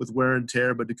happened with wear and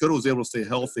tear, but Dakota was able to stay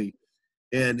healthy.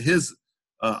 And his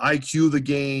IQ, the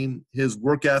game, his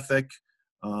work ethic,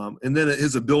 and then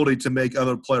his ability to make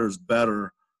other players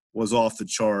better was off the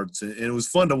charts. And it was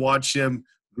fun to watch him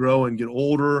grow and get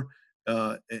older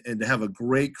and to have a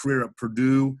great career at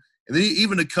Purdue. And then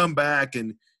even to come back,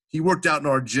 and he worked out in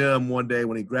our gym one day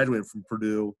when he graduated from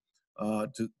Purdue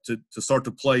to start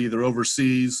to play either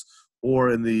overseas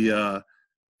or in the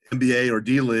NBA or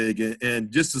D-League. And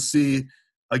just to see,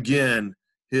 again,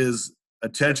 his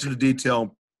attention to detail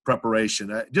and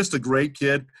preparation. Just a great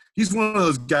kid. He's one of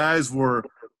those guys where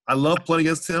I love playing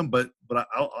against him, but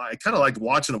I kind of like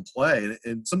watching him play.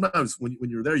 And sometimes when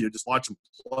you're there, you just watch him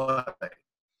play.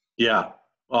 Yeah,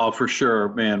 oh, for sure,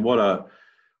 man. What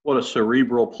a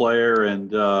cerebral player,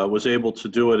 and was able to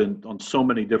do it on so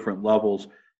many different levels.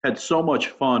 Had so much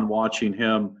fun watching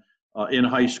him in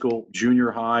high school, junior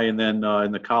high, and then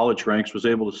in the college ranks. Was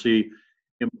able to see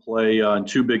him play in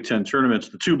two Big Ten tournaments.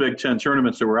 The two Big Ten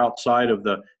tournaments that were outside of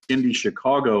the Indy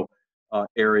Chicago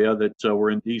area that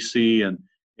were in D.C. and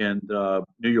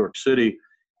New York City.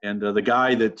 And the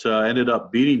guy that ended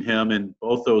up beating him in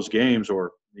both those games,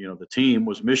 or the team,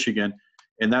 was Michigan,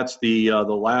 and that's the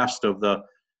last of the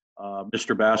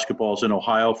Mr. Basketballs in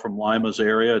Ohio from Lima's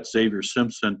area. It's Xavier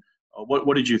Simpson.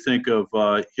 What did you think of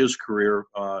his career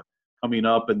coming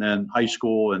up, and then high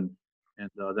school, and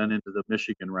then into the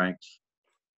Michigan ranks?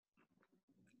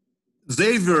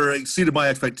 Xavier exceeded my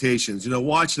expectations.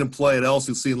 Watching him play at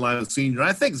LCC and Lima Senior,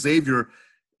 I think Xavier,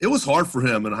 it was hard for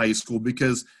him in high school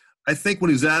because I think when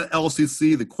he was at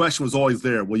LCC, the question was always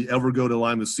there: will you ever go to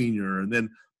Lima Senior? And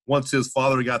then once his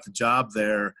father got the job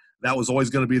there, that was always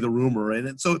going to be the rumor.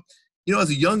 And so, as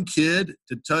a young kid,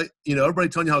 to tell everybody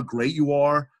telling you how great you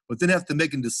are, but then have to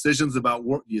making decisions about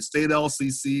do you stay at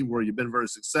LCC where you've been very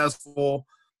successful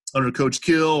under Coach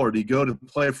Kill, or do you go to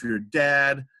play for your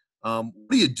dad? What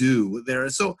do you do there?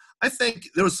 So I think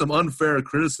there was some unfair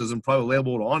criticism probably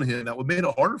labeled on him that would made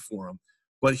it harder for him.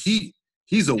 But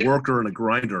he's a worker and a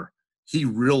grinder. He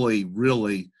really,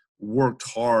 really worked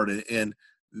hard, and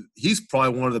he's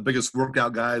probably one of the biggest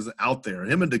workout guys out there.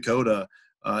 Him and Dakota,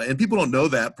 and people don't know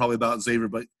that probably about Xavier,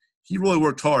 but he really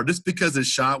worked hard just because his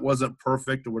shot wasn't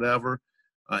perfect or whatever.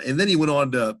 And then he went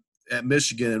on at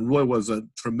Michigan and really was a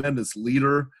tremendous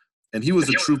leader. And he was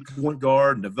a true point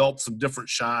guard and developed some different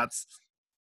shots.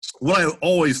 What I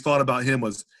always thought about him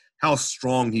was how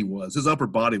strong he was. His upper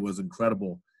body was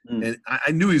incredible. And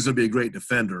I knew he was going to be a great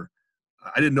defender.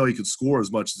 I didn't know he could score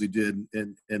as much as he did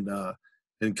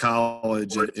in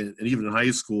college and even in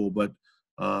high school. But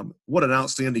what an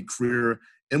outstanding career,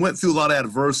 and went through a lot of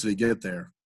adversity to get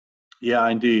there. Yeah,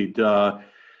 indeed.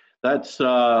 That's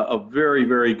a very,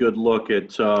 very good look at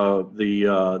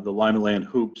the Lima Land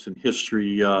hoops and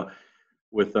history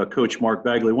with Coach Mark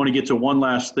Bagley. I want to get to one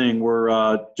last thing.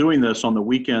 We're doing this on the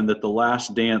weekend that The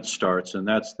Last Dance starts, and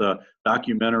that's the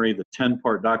documentary, the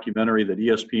 10-part documentary that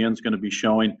ESPN is going to be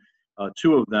showing.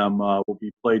 Two of them will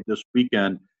be played this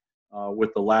weekend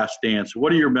with The Last Dance.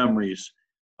 What are your memories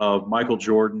of Michael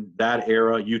Jordan, that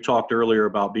era? You talked earlier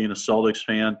about being a Celtics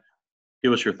fan.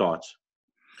 Give us your thoughts.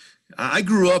 I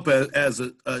grew up as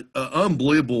an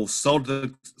unbelievable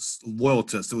Celtics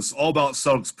loyalist. It was all about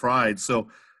Celtics pride. So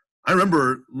I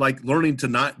remember learning to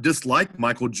not dislike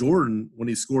Michael Jordan when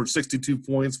he scored 62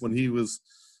 points when he was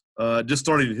just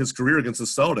starting his career against the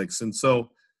Celtics. And so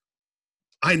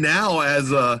I now,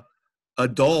 as a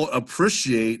adult,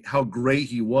 appreciate how great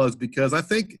he was, because I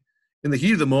think in the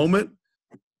heat of the moment,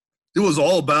 it was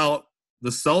all about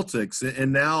the Celtics.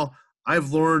 And now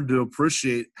I've learned to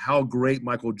appreciate how great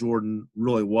Michael Jordan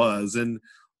really was. And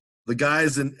the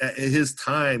guys at his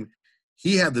time,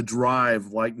 he had the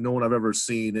drive like no one I've ever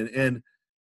seen. And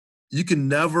you can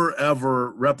never,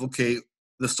 ever replicate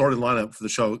the starting lineup for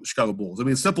the Chicago Bulls. I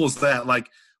mean, simple as that, like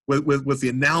with the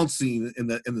announcing and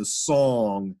the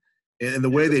song and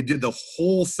the way they did the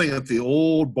whole thing at the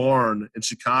old barn in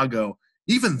Chicago,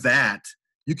 even that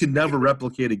you can never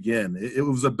replicate again. It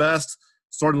was the best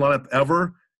starting lineup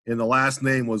ever. And the last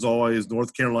name was always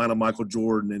North Carolina Michael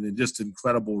Jordan, and just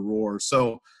incredible roar.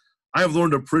 So I have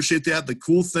learned to appreciate that. The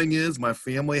cool thing is my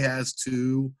family has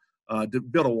to be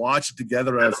able to watch it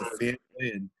together as a family.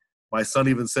 And my son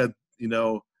even said,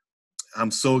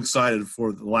 I'm so excited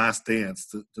for The Last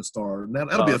Dance to start. And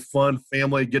that'll be a fun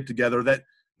family get-together that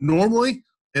normally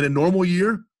in a normal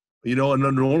year, in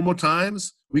the normal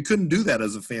times, we couldn't do that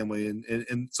as a family.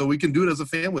 And so we can do it as a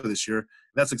family this year.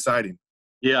 That's exciting.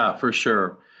 Yeah, for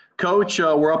sure. Coach,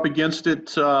 we're up against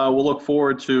it. We'll look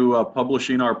forward to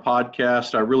publishing our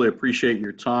podcast. I really appreciate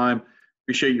your time,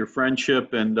 appreciate your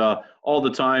friendship, and all the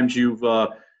times you've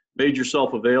made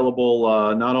yourself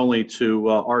available, not only to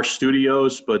our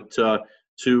studios, but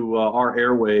to our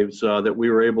airwaves, that we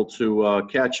were able to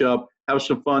catch up, have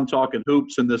some fun talking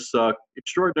hoops in this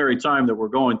extraordinary time that we're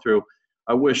going through.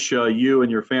 I wish you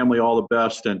and your family all the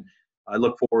best, and I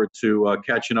look forward to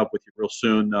catching up with you real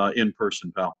soon in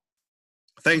person, pal.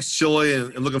 Thanks, Chili,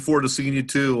 and looking forward to seeing you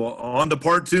too. On to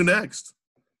part 2 next.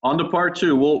 On to part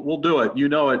 2. We'll do it. You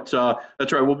know it.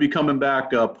 That's right. We'll be coming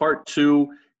back part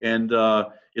 2, and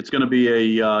it's going to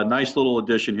be a nice little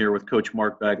addition here with Coach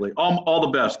Mark Bagley. All the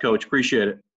best, Coach. Appreciate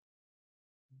it.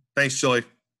 Thanks, Chili.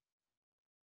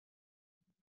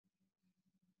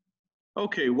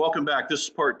 Okay, welcome back. This is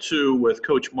part two with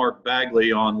Coach Mark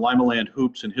Bagley on Limaland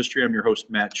Hoops and History. I'm your host,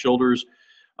 Matt Childers.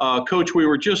 Coach, we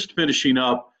were just finishing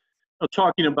up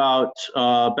talking about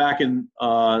back in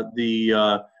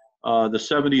the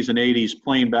 70s and 80s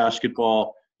playing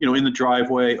basketball, in the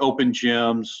driveway, open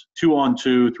gyms,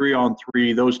 2-on-2,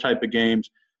 3-on-3, those type of games,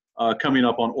 coming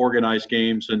up on organized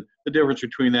games, and the difference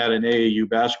between that and AAU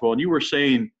basketball. And you were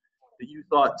saying that you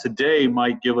thought today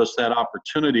might give us that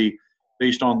opportunity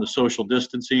based on the social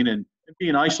distancing and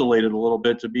being isolated a little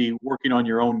bit to be working on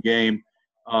your own game,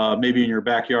 maybe in your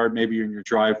backyard, maybe in your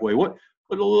driveway. But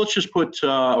let's just put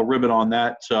a ribbon on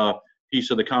that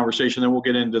piece of the conversation, then we'll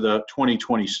get into the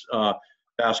 2020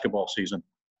 basketball season.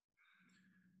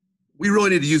 We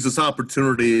really need to use this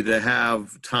opportunity to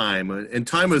have time, and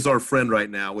time is our friend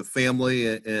right now with family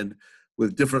and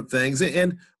with different things.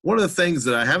 And one of the things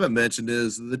that I haven't mentioned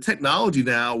is the technology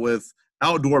now with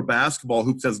outdoor basketball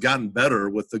hoops has gotten better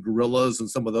with the gorillas and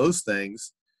some of those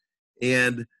things.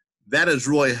 And that has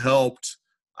really helped,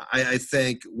 I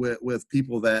think, with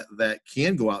people that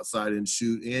can go outside and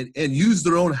shoot and use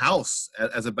their own house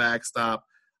as a backstop.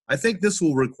 I think this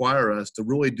will require us to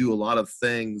really do a lot of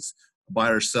things by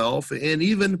ourselves, and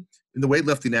even in the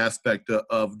weightlifting aspect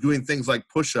of doing things like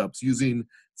push-ups, using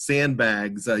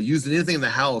sandbags, using anything in the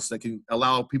house that can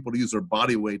allow people to use their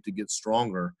body weight to get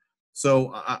stronger.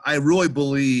 So I really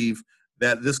believe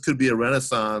that this could be a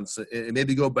renaissance and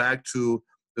maybe go back to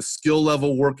the skill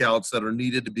level workouts that are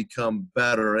needed to become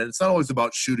better. And it's not always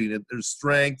about shooting. There's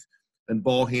strength and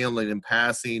ball handling and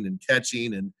passing and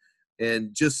catching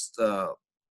and just to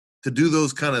do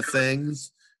those kind of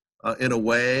things in a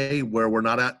way where we're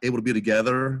not able to be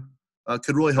together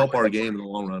could really help our game in the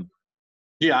long run.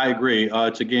 Yeah, I agree.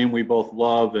 It's a game we both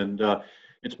love, and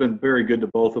it's been very good to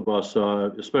both of us,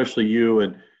 especially you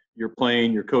and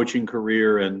your coaching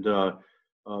career, and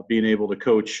being able to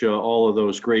coach all of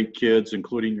those great kids,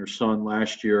 including your son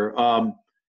last year.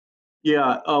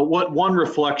 What one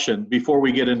reflection before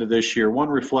we get into this year? One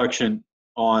reflection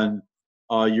on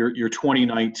your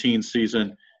 2019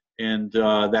 season and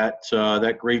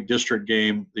that great district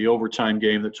game, the overtime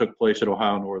game that took place at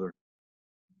Ohio Northern.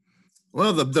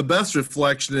 Well, the best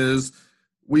reflection is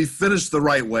we finished the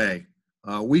right way.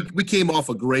 We came off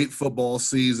a great football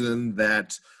season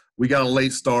that we got a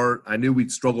late start. I knew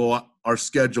we'd struggle. Our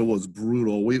schedule was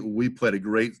brutal. We played a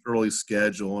great early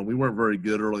schedule, and we weren't very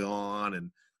good early on,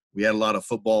 and we had a lot of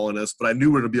football in us, but I knew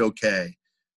we were going to be okay.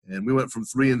 And we went from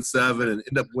 3-7 and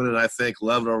ended up winning, I think,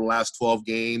 11 of our last 12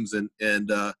 games, and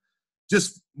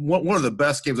just one of the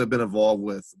best games I've been involved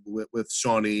with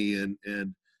Shawnee,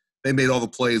 and they made all the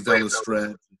plays down the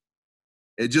stretch.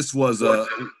 It just was a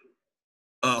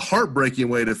heartbreaking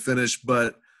way to finish,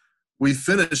 but we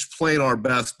finished playing our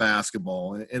best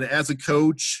basketball. And as a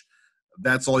coach,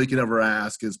 that's all you can ever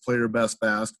ask is play your best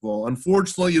basketball.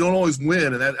 Unfortunately, you don't always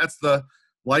win, and that's the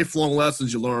lifelong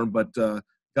lessons you learn. But got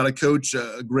to coach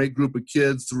a great group of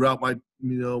kids throughout my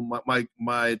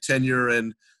tenure,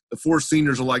 and the four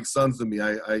seniors are like sons to me.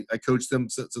 I coached them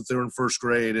since they were in first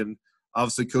grade, and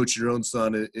obviously coaching your own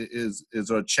son is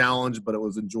a challenge, but it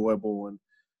was enjoyable.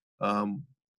 And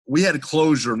we had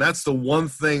closure, and that's the one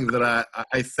thing that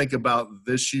I think about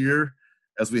this year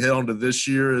as we head on to this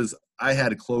year is I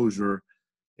had closure,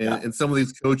 and some of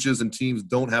these coaches and teams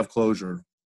don't have closure.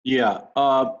 Yeah,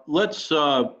 let's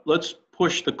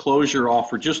push the closure off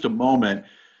for just a moment.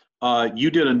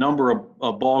 You did a number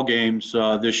of ball games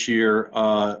this year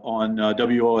on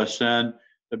WOSN,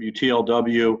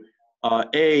 WTLW.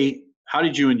 How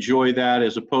did you enjoy that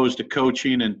as opposed to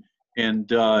coaching? And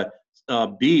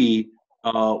B,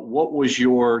 what was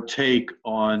your take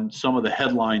on some of the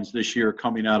headlines this year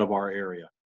coming out of our area?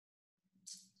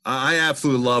 I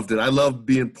absolutely loved it. I loved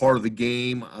being part of the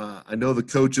game. I know the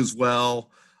coaches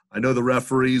well. I know the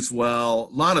referees well.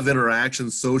 A lot of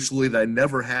interactions socially that I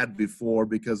never had before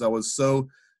because I was so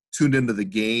tuned into the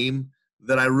game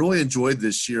that I really enjoyed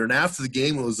this year. And after the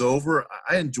game was over,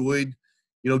 I enjoyed,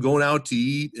 going out to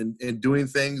eat and doing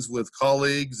things with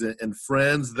colleagues and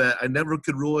friends that I never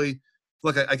could really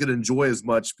feel like I could enjoy as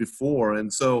much before.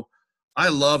 And so I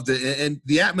loved it. And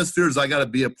the atmospheres I got to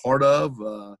be a part of,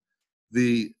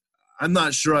 I'm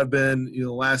not sure I've been,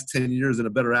 the last 10 years in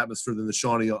a better atmosphere than the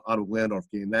Shawnee Otto Glandorf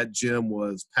game. That gym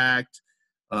was packed,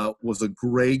 was a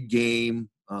great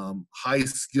game, high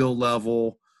skill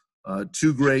level,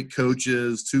 two great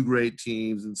coaches, two great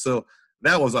teams. And so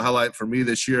that was a highlight for me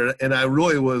this year. And I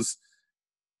really was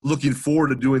looking forward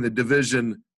to doing the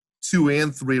Division 2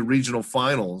 and 3 regional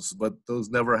finals, but those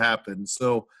never happened.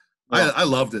 So I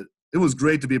loved it. It was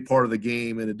great to be a part of the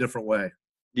game in a different way.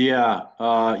 Yeah.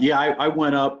 I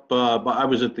went up, but I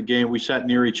was at the game. We sat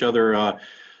near each other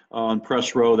on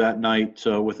press row that night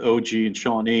with OG and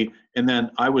Shawnee. And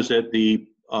then I was at the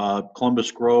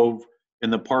Columbus Grove in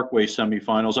the Parkway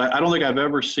semifinals. I don't think I've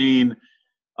ever seen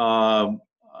a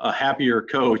happier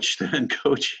coach than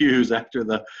Coach Hughes after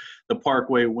the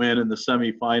Parkway win in the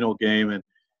semifinal game. And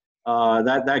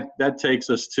that takes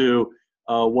us to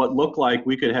what looked like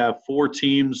we could have 4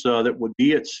 teams that would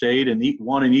be at state, and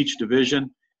one in each division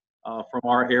from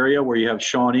our area, where you have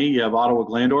Shawnee, you have Ottawa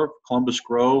Glandorf, Columbus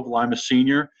Grove, Lima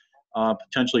Senior,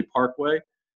 potentially Parkway.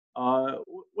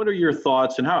 What are your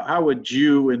thoughts, and how would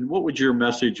you, and what would your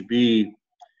message be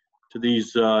to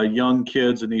these young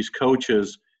kids and these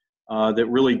coaches that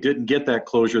really didn't get that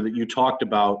closure that you talked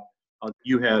about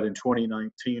you had in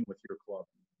 2019 with your club?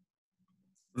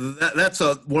 That's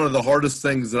one of the hardest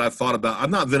things that I've thought about. I've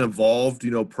not been involved,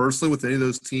 personally with any of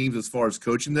those teams as far as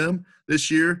coaching them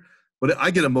this year, but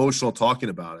I get emotional talking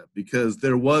about it because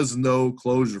there was no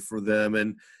closure for them,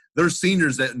 and they're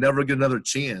seniors that never get another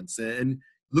chance. And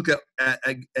look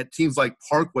at teams like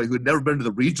Parkway, who had never been to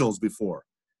the regionals before,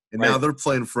 and now they're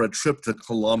playing for a trip to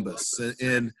Columbus.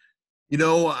 And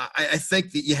I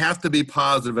think that you have to be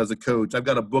positive as a coach. I've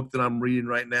got a book that I'm reading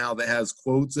right now that has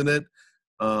quotes in it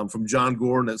from John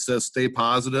Gordon that says, "Stay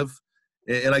positive."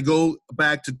 And I go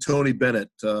back to Tony Bennett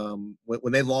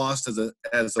when they lost as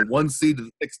a 1 seed to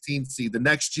the 16 seed the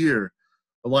next year.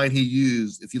 The line he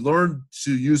used: "If you learn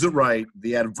to use it right,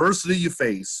 the adversity you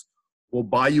face will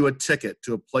buy you a ticket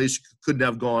to a place you couldn't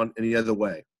have gone any other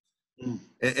way."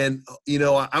 And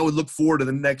I would look forward to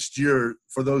the next year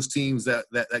for those teams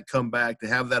that come back to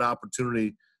have that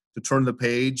opportunity to turn the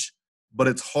page. But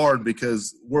it's hard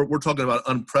because we're talking about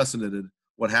unprecedented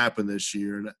what happened this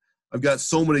year. And I've got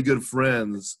so many good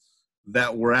friends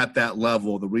that were at that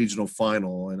level, the regional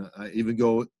final. And I even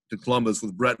go to Columbus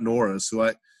with Brett Norris,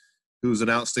 who's an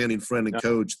outstanding friend and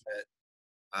coach. That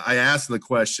I asked him the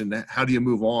question, "How do you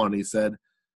move on?" He said,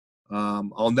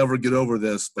 "I'll never get over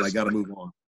this, but I got to move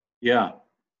on." Yeah,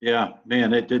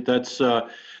 man, that's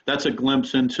a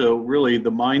glimpse into really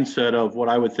the mindset of what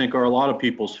I would think are a lot of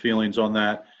people's feelings on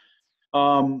that.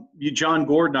 John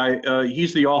Gordon,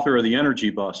 he's the author of The Energy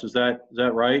Bus. Is that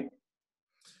right?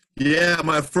 Yeah,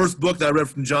 my first book that I read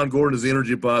from John Gordon is The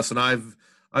Energy Bus, and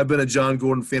I've been a John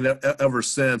Gordon fan ever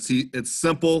since. It's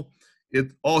simple.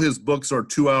 All his books are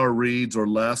 2-hour reads or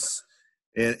less,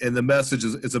 and the message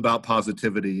is about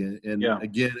positivity. And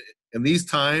again, in these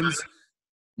times,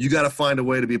 you got to find a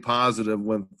way to be positive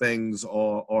when things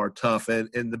are tough.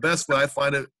 And the best way I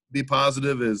find it be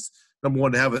positive is, number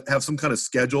one, to have some kind of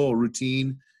schedule or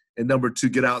routine, and number two,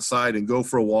 get outside and go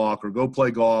for a walk or go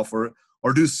play golf or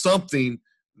do something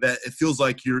that it feels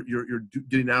like you're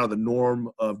getting out of the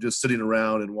norm of just sitting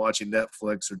around and watching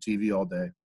Netflix or TV all day.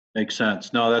 Makes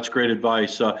sense. No, that's great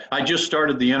advice. I just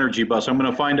started The Energy Bus. I'm going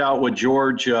to find out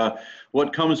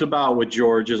what comes about with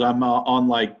George as I'm on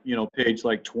page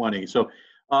 20. So,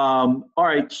 all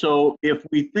right. So if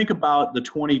we think about the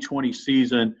 2020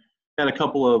 season, had a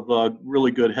couple of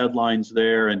really good headlines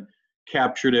there and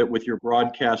captured it with your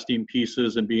broadcasting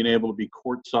pieces and being able to be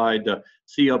courtside to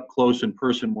see up close in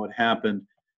person what happened.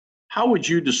 How would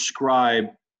you describe,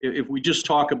 if we just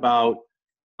talk about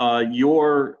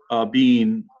your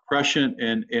being prescient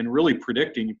and really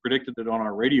predicting, you predicted it on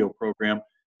our radio program,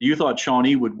 you thought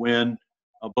Shawnee would win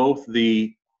both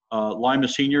the Lima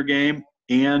Senior game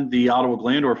and the Ottawa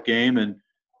Glandorf game, and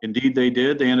indeed they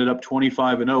did. They ended up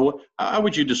 25-0. How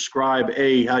would you describe,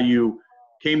 how you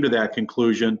came to that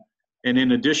conclusion, and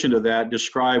in addition to that,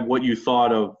 describe what you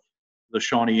thought of the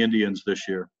Shawnee Indians this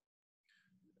year?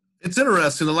 It's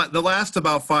interesting. The last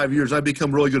about 5 years, I've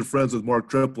become really good friends with Mark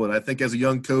Triplett. I think as a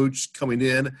young coach coming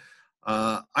in,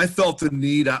 I felt the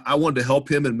need. I wanted to help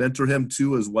him and mentor him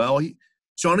too as well.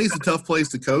 Shawnee's a tough place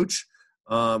to coach,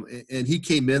 and he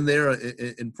came in there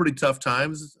in pretty tough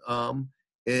times.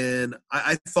 And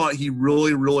I thought he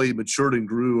really, really matured and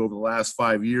grew over the last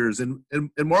 5 years. And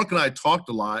Mark and I talked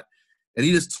a lot, and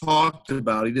he just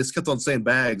kept on saying,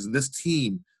 "Bags, this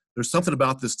team, there's something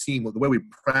about this team, the way we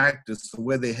practice, the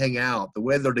way they hang out, the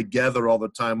way they're together all the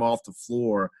time off the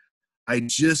floor. I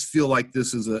just feel like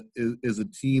this is a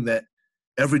team that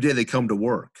every day they come to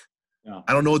work." Yeah.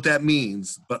 I don't know what that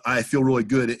means, but I feel really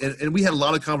good. And we had a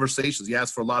lot of conversations. He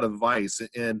asked for a lot of advice.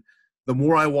 And the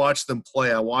more I watch them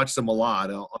play, I watch them a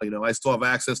lot. I still have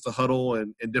access to Huddle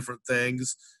and different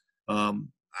things.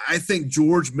 I think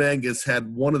George Mangus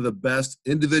had one of the best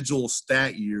individual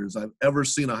stat years I've ever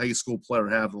seen a high school player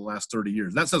have in the last 30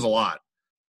 years. That says a lot.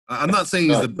 I'm not saying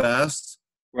he's the best,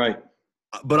 right?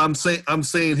 But I'm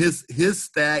saying his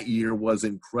stat year was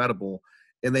incredible,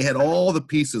 and they had all the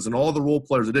pieces and all the role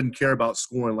players that didn't care about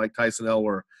scoring, like Tyson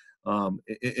Elwer,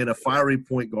 and a fiery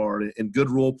point guard and good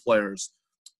role players.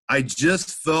 I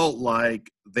just felt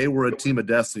like they were a team of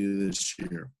destiny this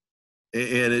year.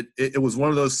 And it was one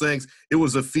of those things. It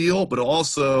was a feel, but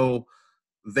also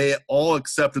they all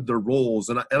accepted their roles.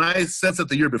 And I sensed it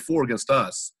the year before against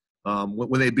us.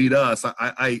 When they beat us,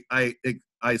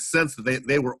 I sensed that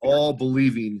they were all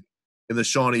believing in the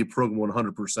Shawnee program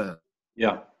 100%.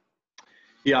 Yeah.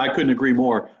 Yeah, I couldn't agree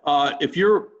more. If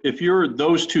you're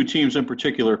those two teams in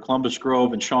particular, Columbus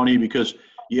Grove and Shawnee, because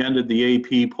you ended the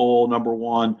AP poll number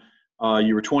one,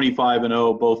 you were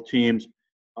 25-0, both teams.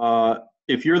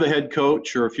 If you're the head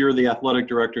coach or if you're the athletic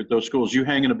director at those schools, you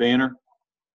hanging a banner?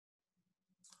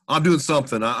 I'm doing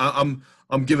something. I'm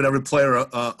giving every player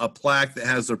a plaque that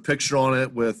has their picture on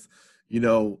it with,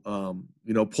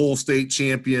 Pole State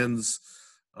champions.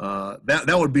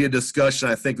 That would be a discussion.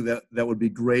 I think that would be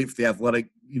great for the athletic,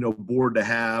 board to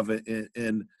have.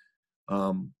 And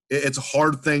it's a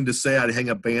hard thing to say I'd hang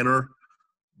a banner,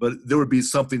 but there would be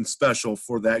something special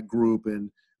for that group.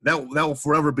 And that will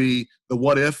forever be the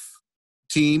what if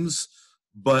teams.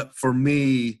 But for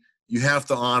me, you have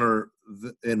to honor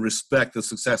and respect the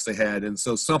success they had. And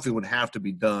so something would have to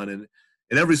be done. And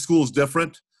every school is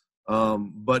different.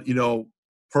 But,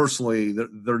 personally,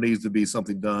 there needs to be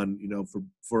something done,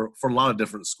 for a lot of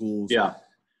different schools. Yeah.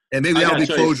 And maybe that'll be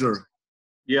closure.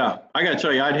 Yeah. I got to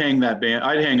tell you, I'd hang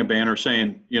a banner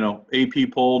saying,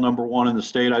 AP poll number one in the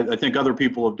state. I think other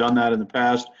people have done that in the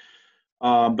past.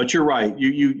 But you're right.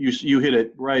 You hit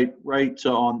it right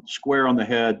on square on the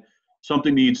head.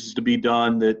 Something needs to be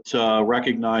done that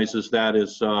recognizes that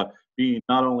as being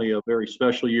not only a very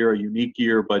special year, a unique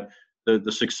year, but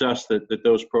the success that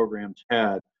those programs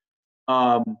had.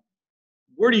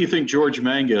 Where do you think George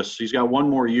Mangus, he's got one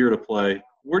more year to play,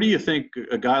 where do you think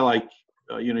a guy like,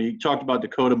 you talked about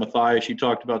Dakota Mathias, you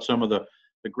talked about some of the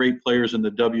great players in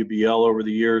the WBL over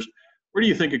the years. Where do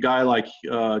you think a guy like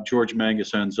George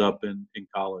Mangus ends up in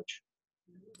college?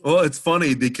 Well, it's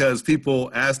funny because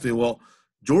people ask me, well,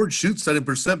 George shoots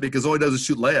 70% because all he does is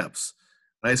shoot layups.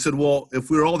 And I said, well,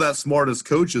 if we were all that smart as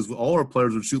coaches, all our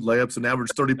players would shoot layups and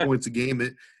average 30 points a game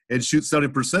and shoot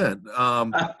 70%.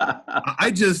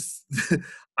 I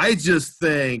just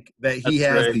think that he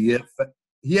has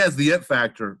the it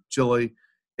factor, Chili,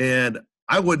 and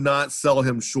I would not sell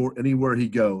him short anywhere he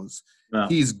goes. No.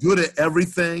 He's good at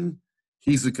everything.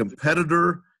 He's a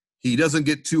competitor. He doesn't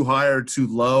get too high or too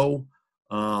low.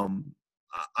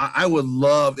 I would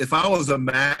love, if I was a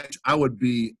MAC, I would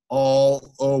be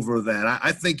all over that.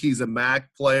 I think he's a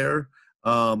MAC player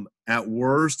at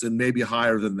worst and maybe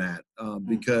higher than that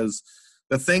because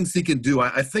the things he can do,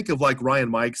 I think of like Ryan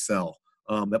Mikesell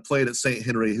that played at St.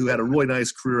 Henry, who had a really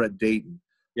nice career at Dayton.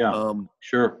 Yeah,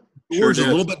 sure. George's a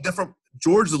little bit different.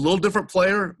 George's a little different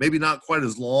player, maybe not quite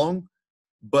as long,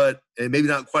 and maybe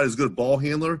not quite as good a ball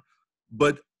handler,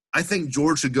 but I think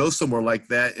George should go somewhere like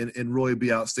that and really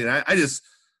be outstanding.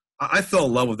 I fell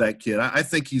in love with that kid. I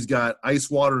think he's got ice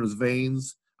water in his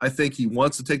veins. I think he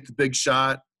wants to take the big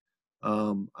shot.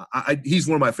 He's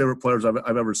one of my favorite players I've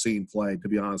ever seen play, to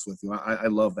be honest with you. I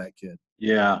love that kid.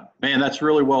 Yeah, man, that's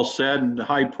really well said, and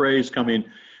high praise coming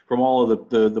from all of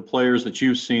the players that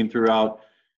you've seen throughout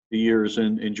the years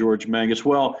in George Mangus.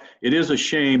 Well, it is a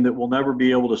shame that we'll never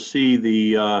be able to see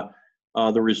the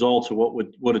results of what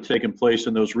would have taken place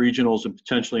in those regionals and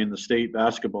potentially in the state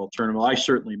basketball tournament. I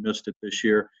certainly missed it this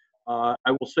year. I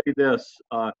will say this.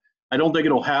 I don't think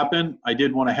it'll happen. I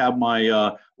did want to have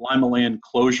my Lima Land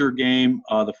closure game,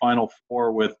 the Final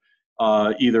Four with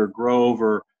either Grove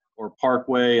or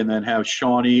Parkway, and then have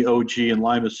Shawnee, OG, and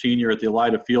Lima Senior at the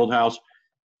Elida Fieldhouse.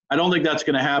 I don't think that's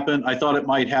going to happen. I thought it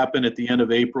might happen at the end of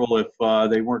April if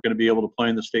they weren't going to be able to play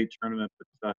in the state tournament.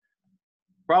 But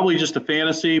probably just a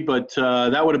fantasy, but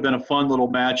that would have been a fun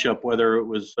little matchup, whether it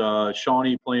was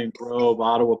Shawnee playing Grove,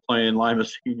 Ottawa playing Lima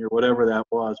Senior, whatever that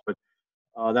was. But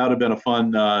that would have been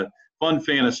a fun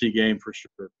fantasy game for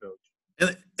sure,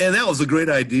 Coach. And that was a great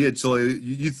idea, Chili.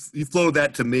 You floated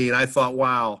that to me, and I thought,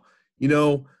 wow,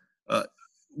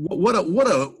 what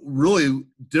a really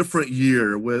different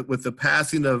year with the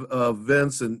passing of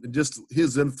Vince and just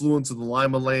his influence in the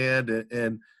Lima Land,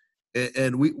 and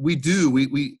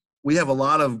we have a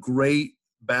lot of great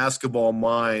basketball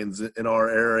minds in our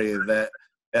area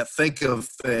that think of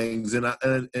things,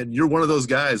 and you're one of those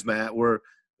guys, Matt, where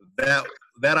that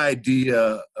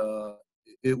idea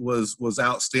it was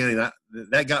outstanding.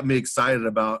 That got me excited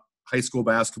about high school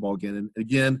basketball again. And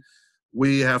again,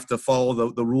 we have to follow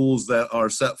the rules that are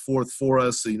set forth for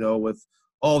us, with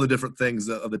all the different things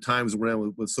of the times we're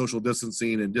in with social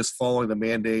distancing and just following the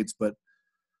mandates. But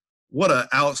what an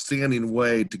outstanding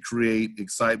way to create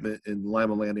excitement in the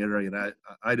Lima Land area. And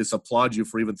I just applaud you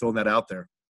for even throwing that out there.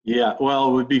 Yeah, well,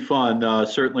 it would be fun,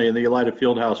 certainly in the Elida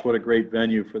Fieldhouse. What a great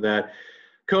venue for that.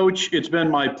 Coach, it's been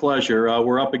my pleasure.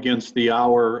 We're up against the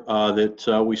hour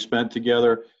that we spent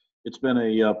together. It's been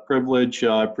a privilege.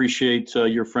 I appreciate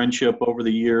your friendship over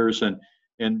the years and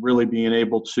really being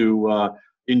able to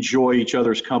enjoy each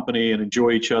other's company and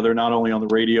enjoy each other not only on the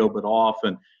radio but off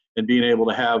and being able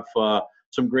to have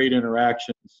some great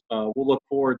interactions. We'll look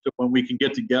forward to when we can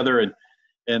get together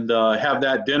and have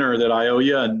that dinner that I owe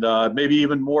you, and maybe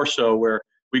even more so where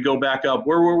we go back up.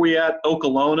 Where were we at?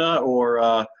 Okolona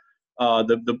or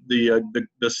the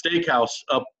steakhouse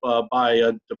up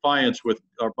by Defiance with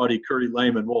our buddy Curdy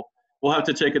Lehman. We'll have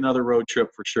to take another road trip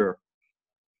for sure.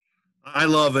 I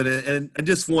love it, and I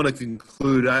just want to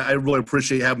conclude. I really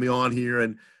appreciate having me on here,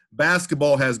 and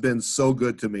basketball has been so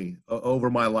good to me over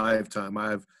my lifetime.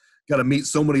 I've got to meet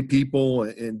so many people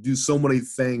and do so many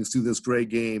things through this great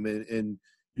game, and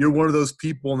you're one of those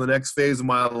people in the next phase of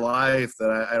my life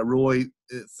that I really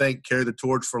think carry the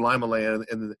torch for Lima Land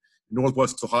and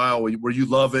Northwest Ohio, where you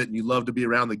love it and you love to be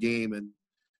around the game, and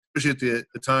appreciate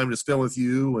the time to spend with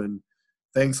you. And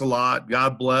thanks a lot.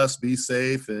 God bless. Be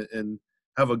safe and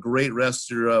have a great rest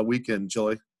of your weekend,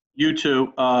 Chili. You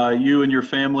too. You and your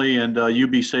family, and you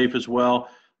be safe as well.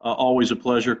 Always a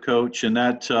pleasure, Coach. And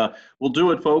that will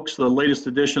do it, folks. The latest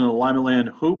edition of the Lima Land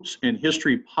Hoops and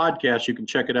History podcast. You can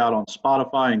check it out on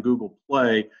Spotify and Google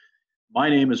Play. My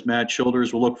name is Matt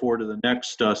Childers. We'll look forward to the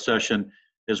next session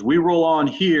as we roll on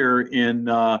here in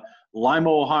Lima,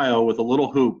 Ohio with a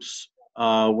little hoops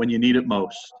when you need it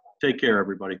most. Take care,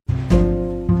 everybody.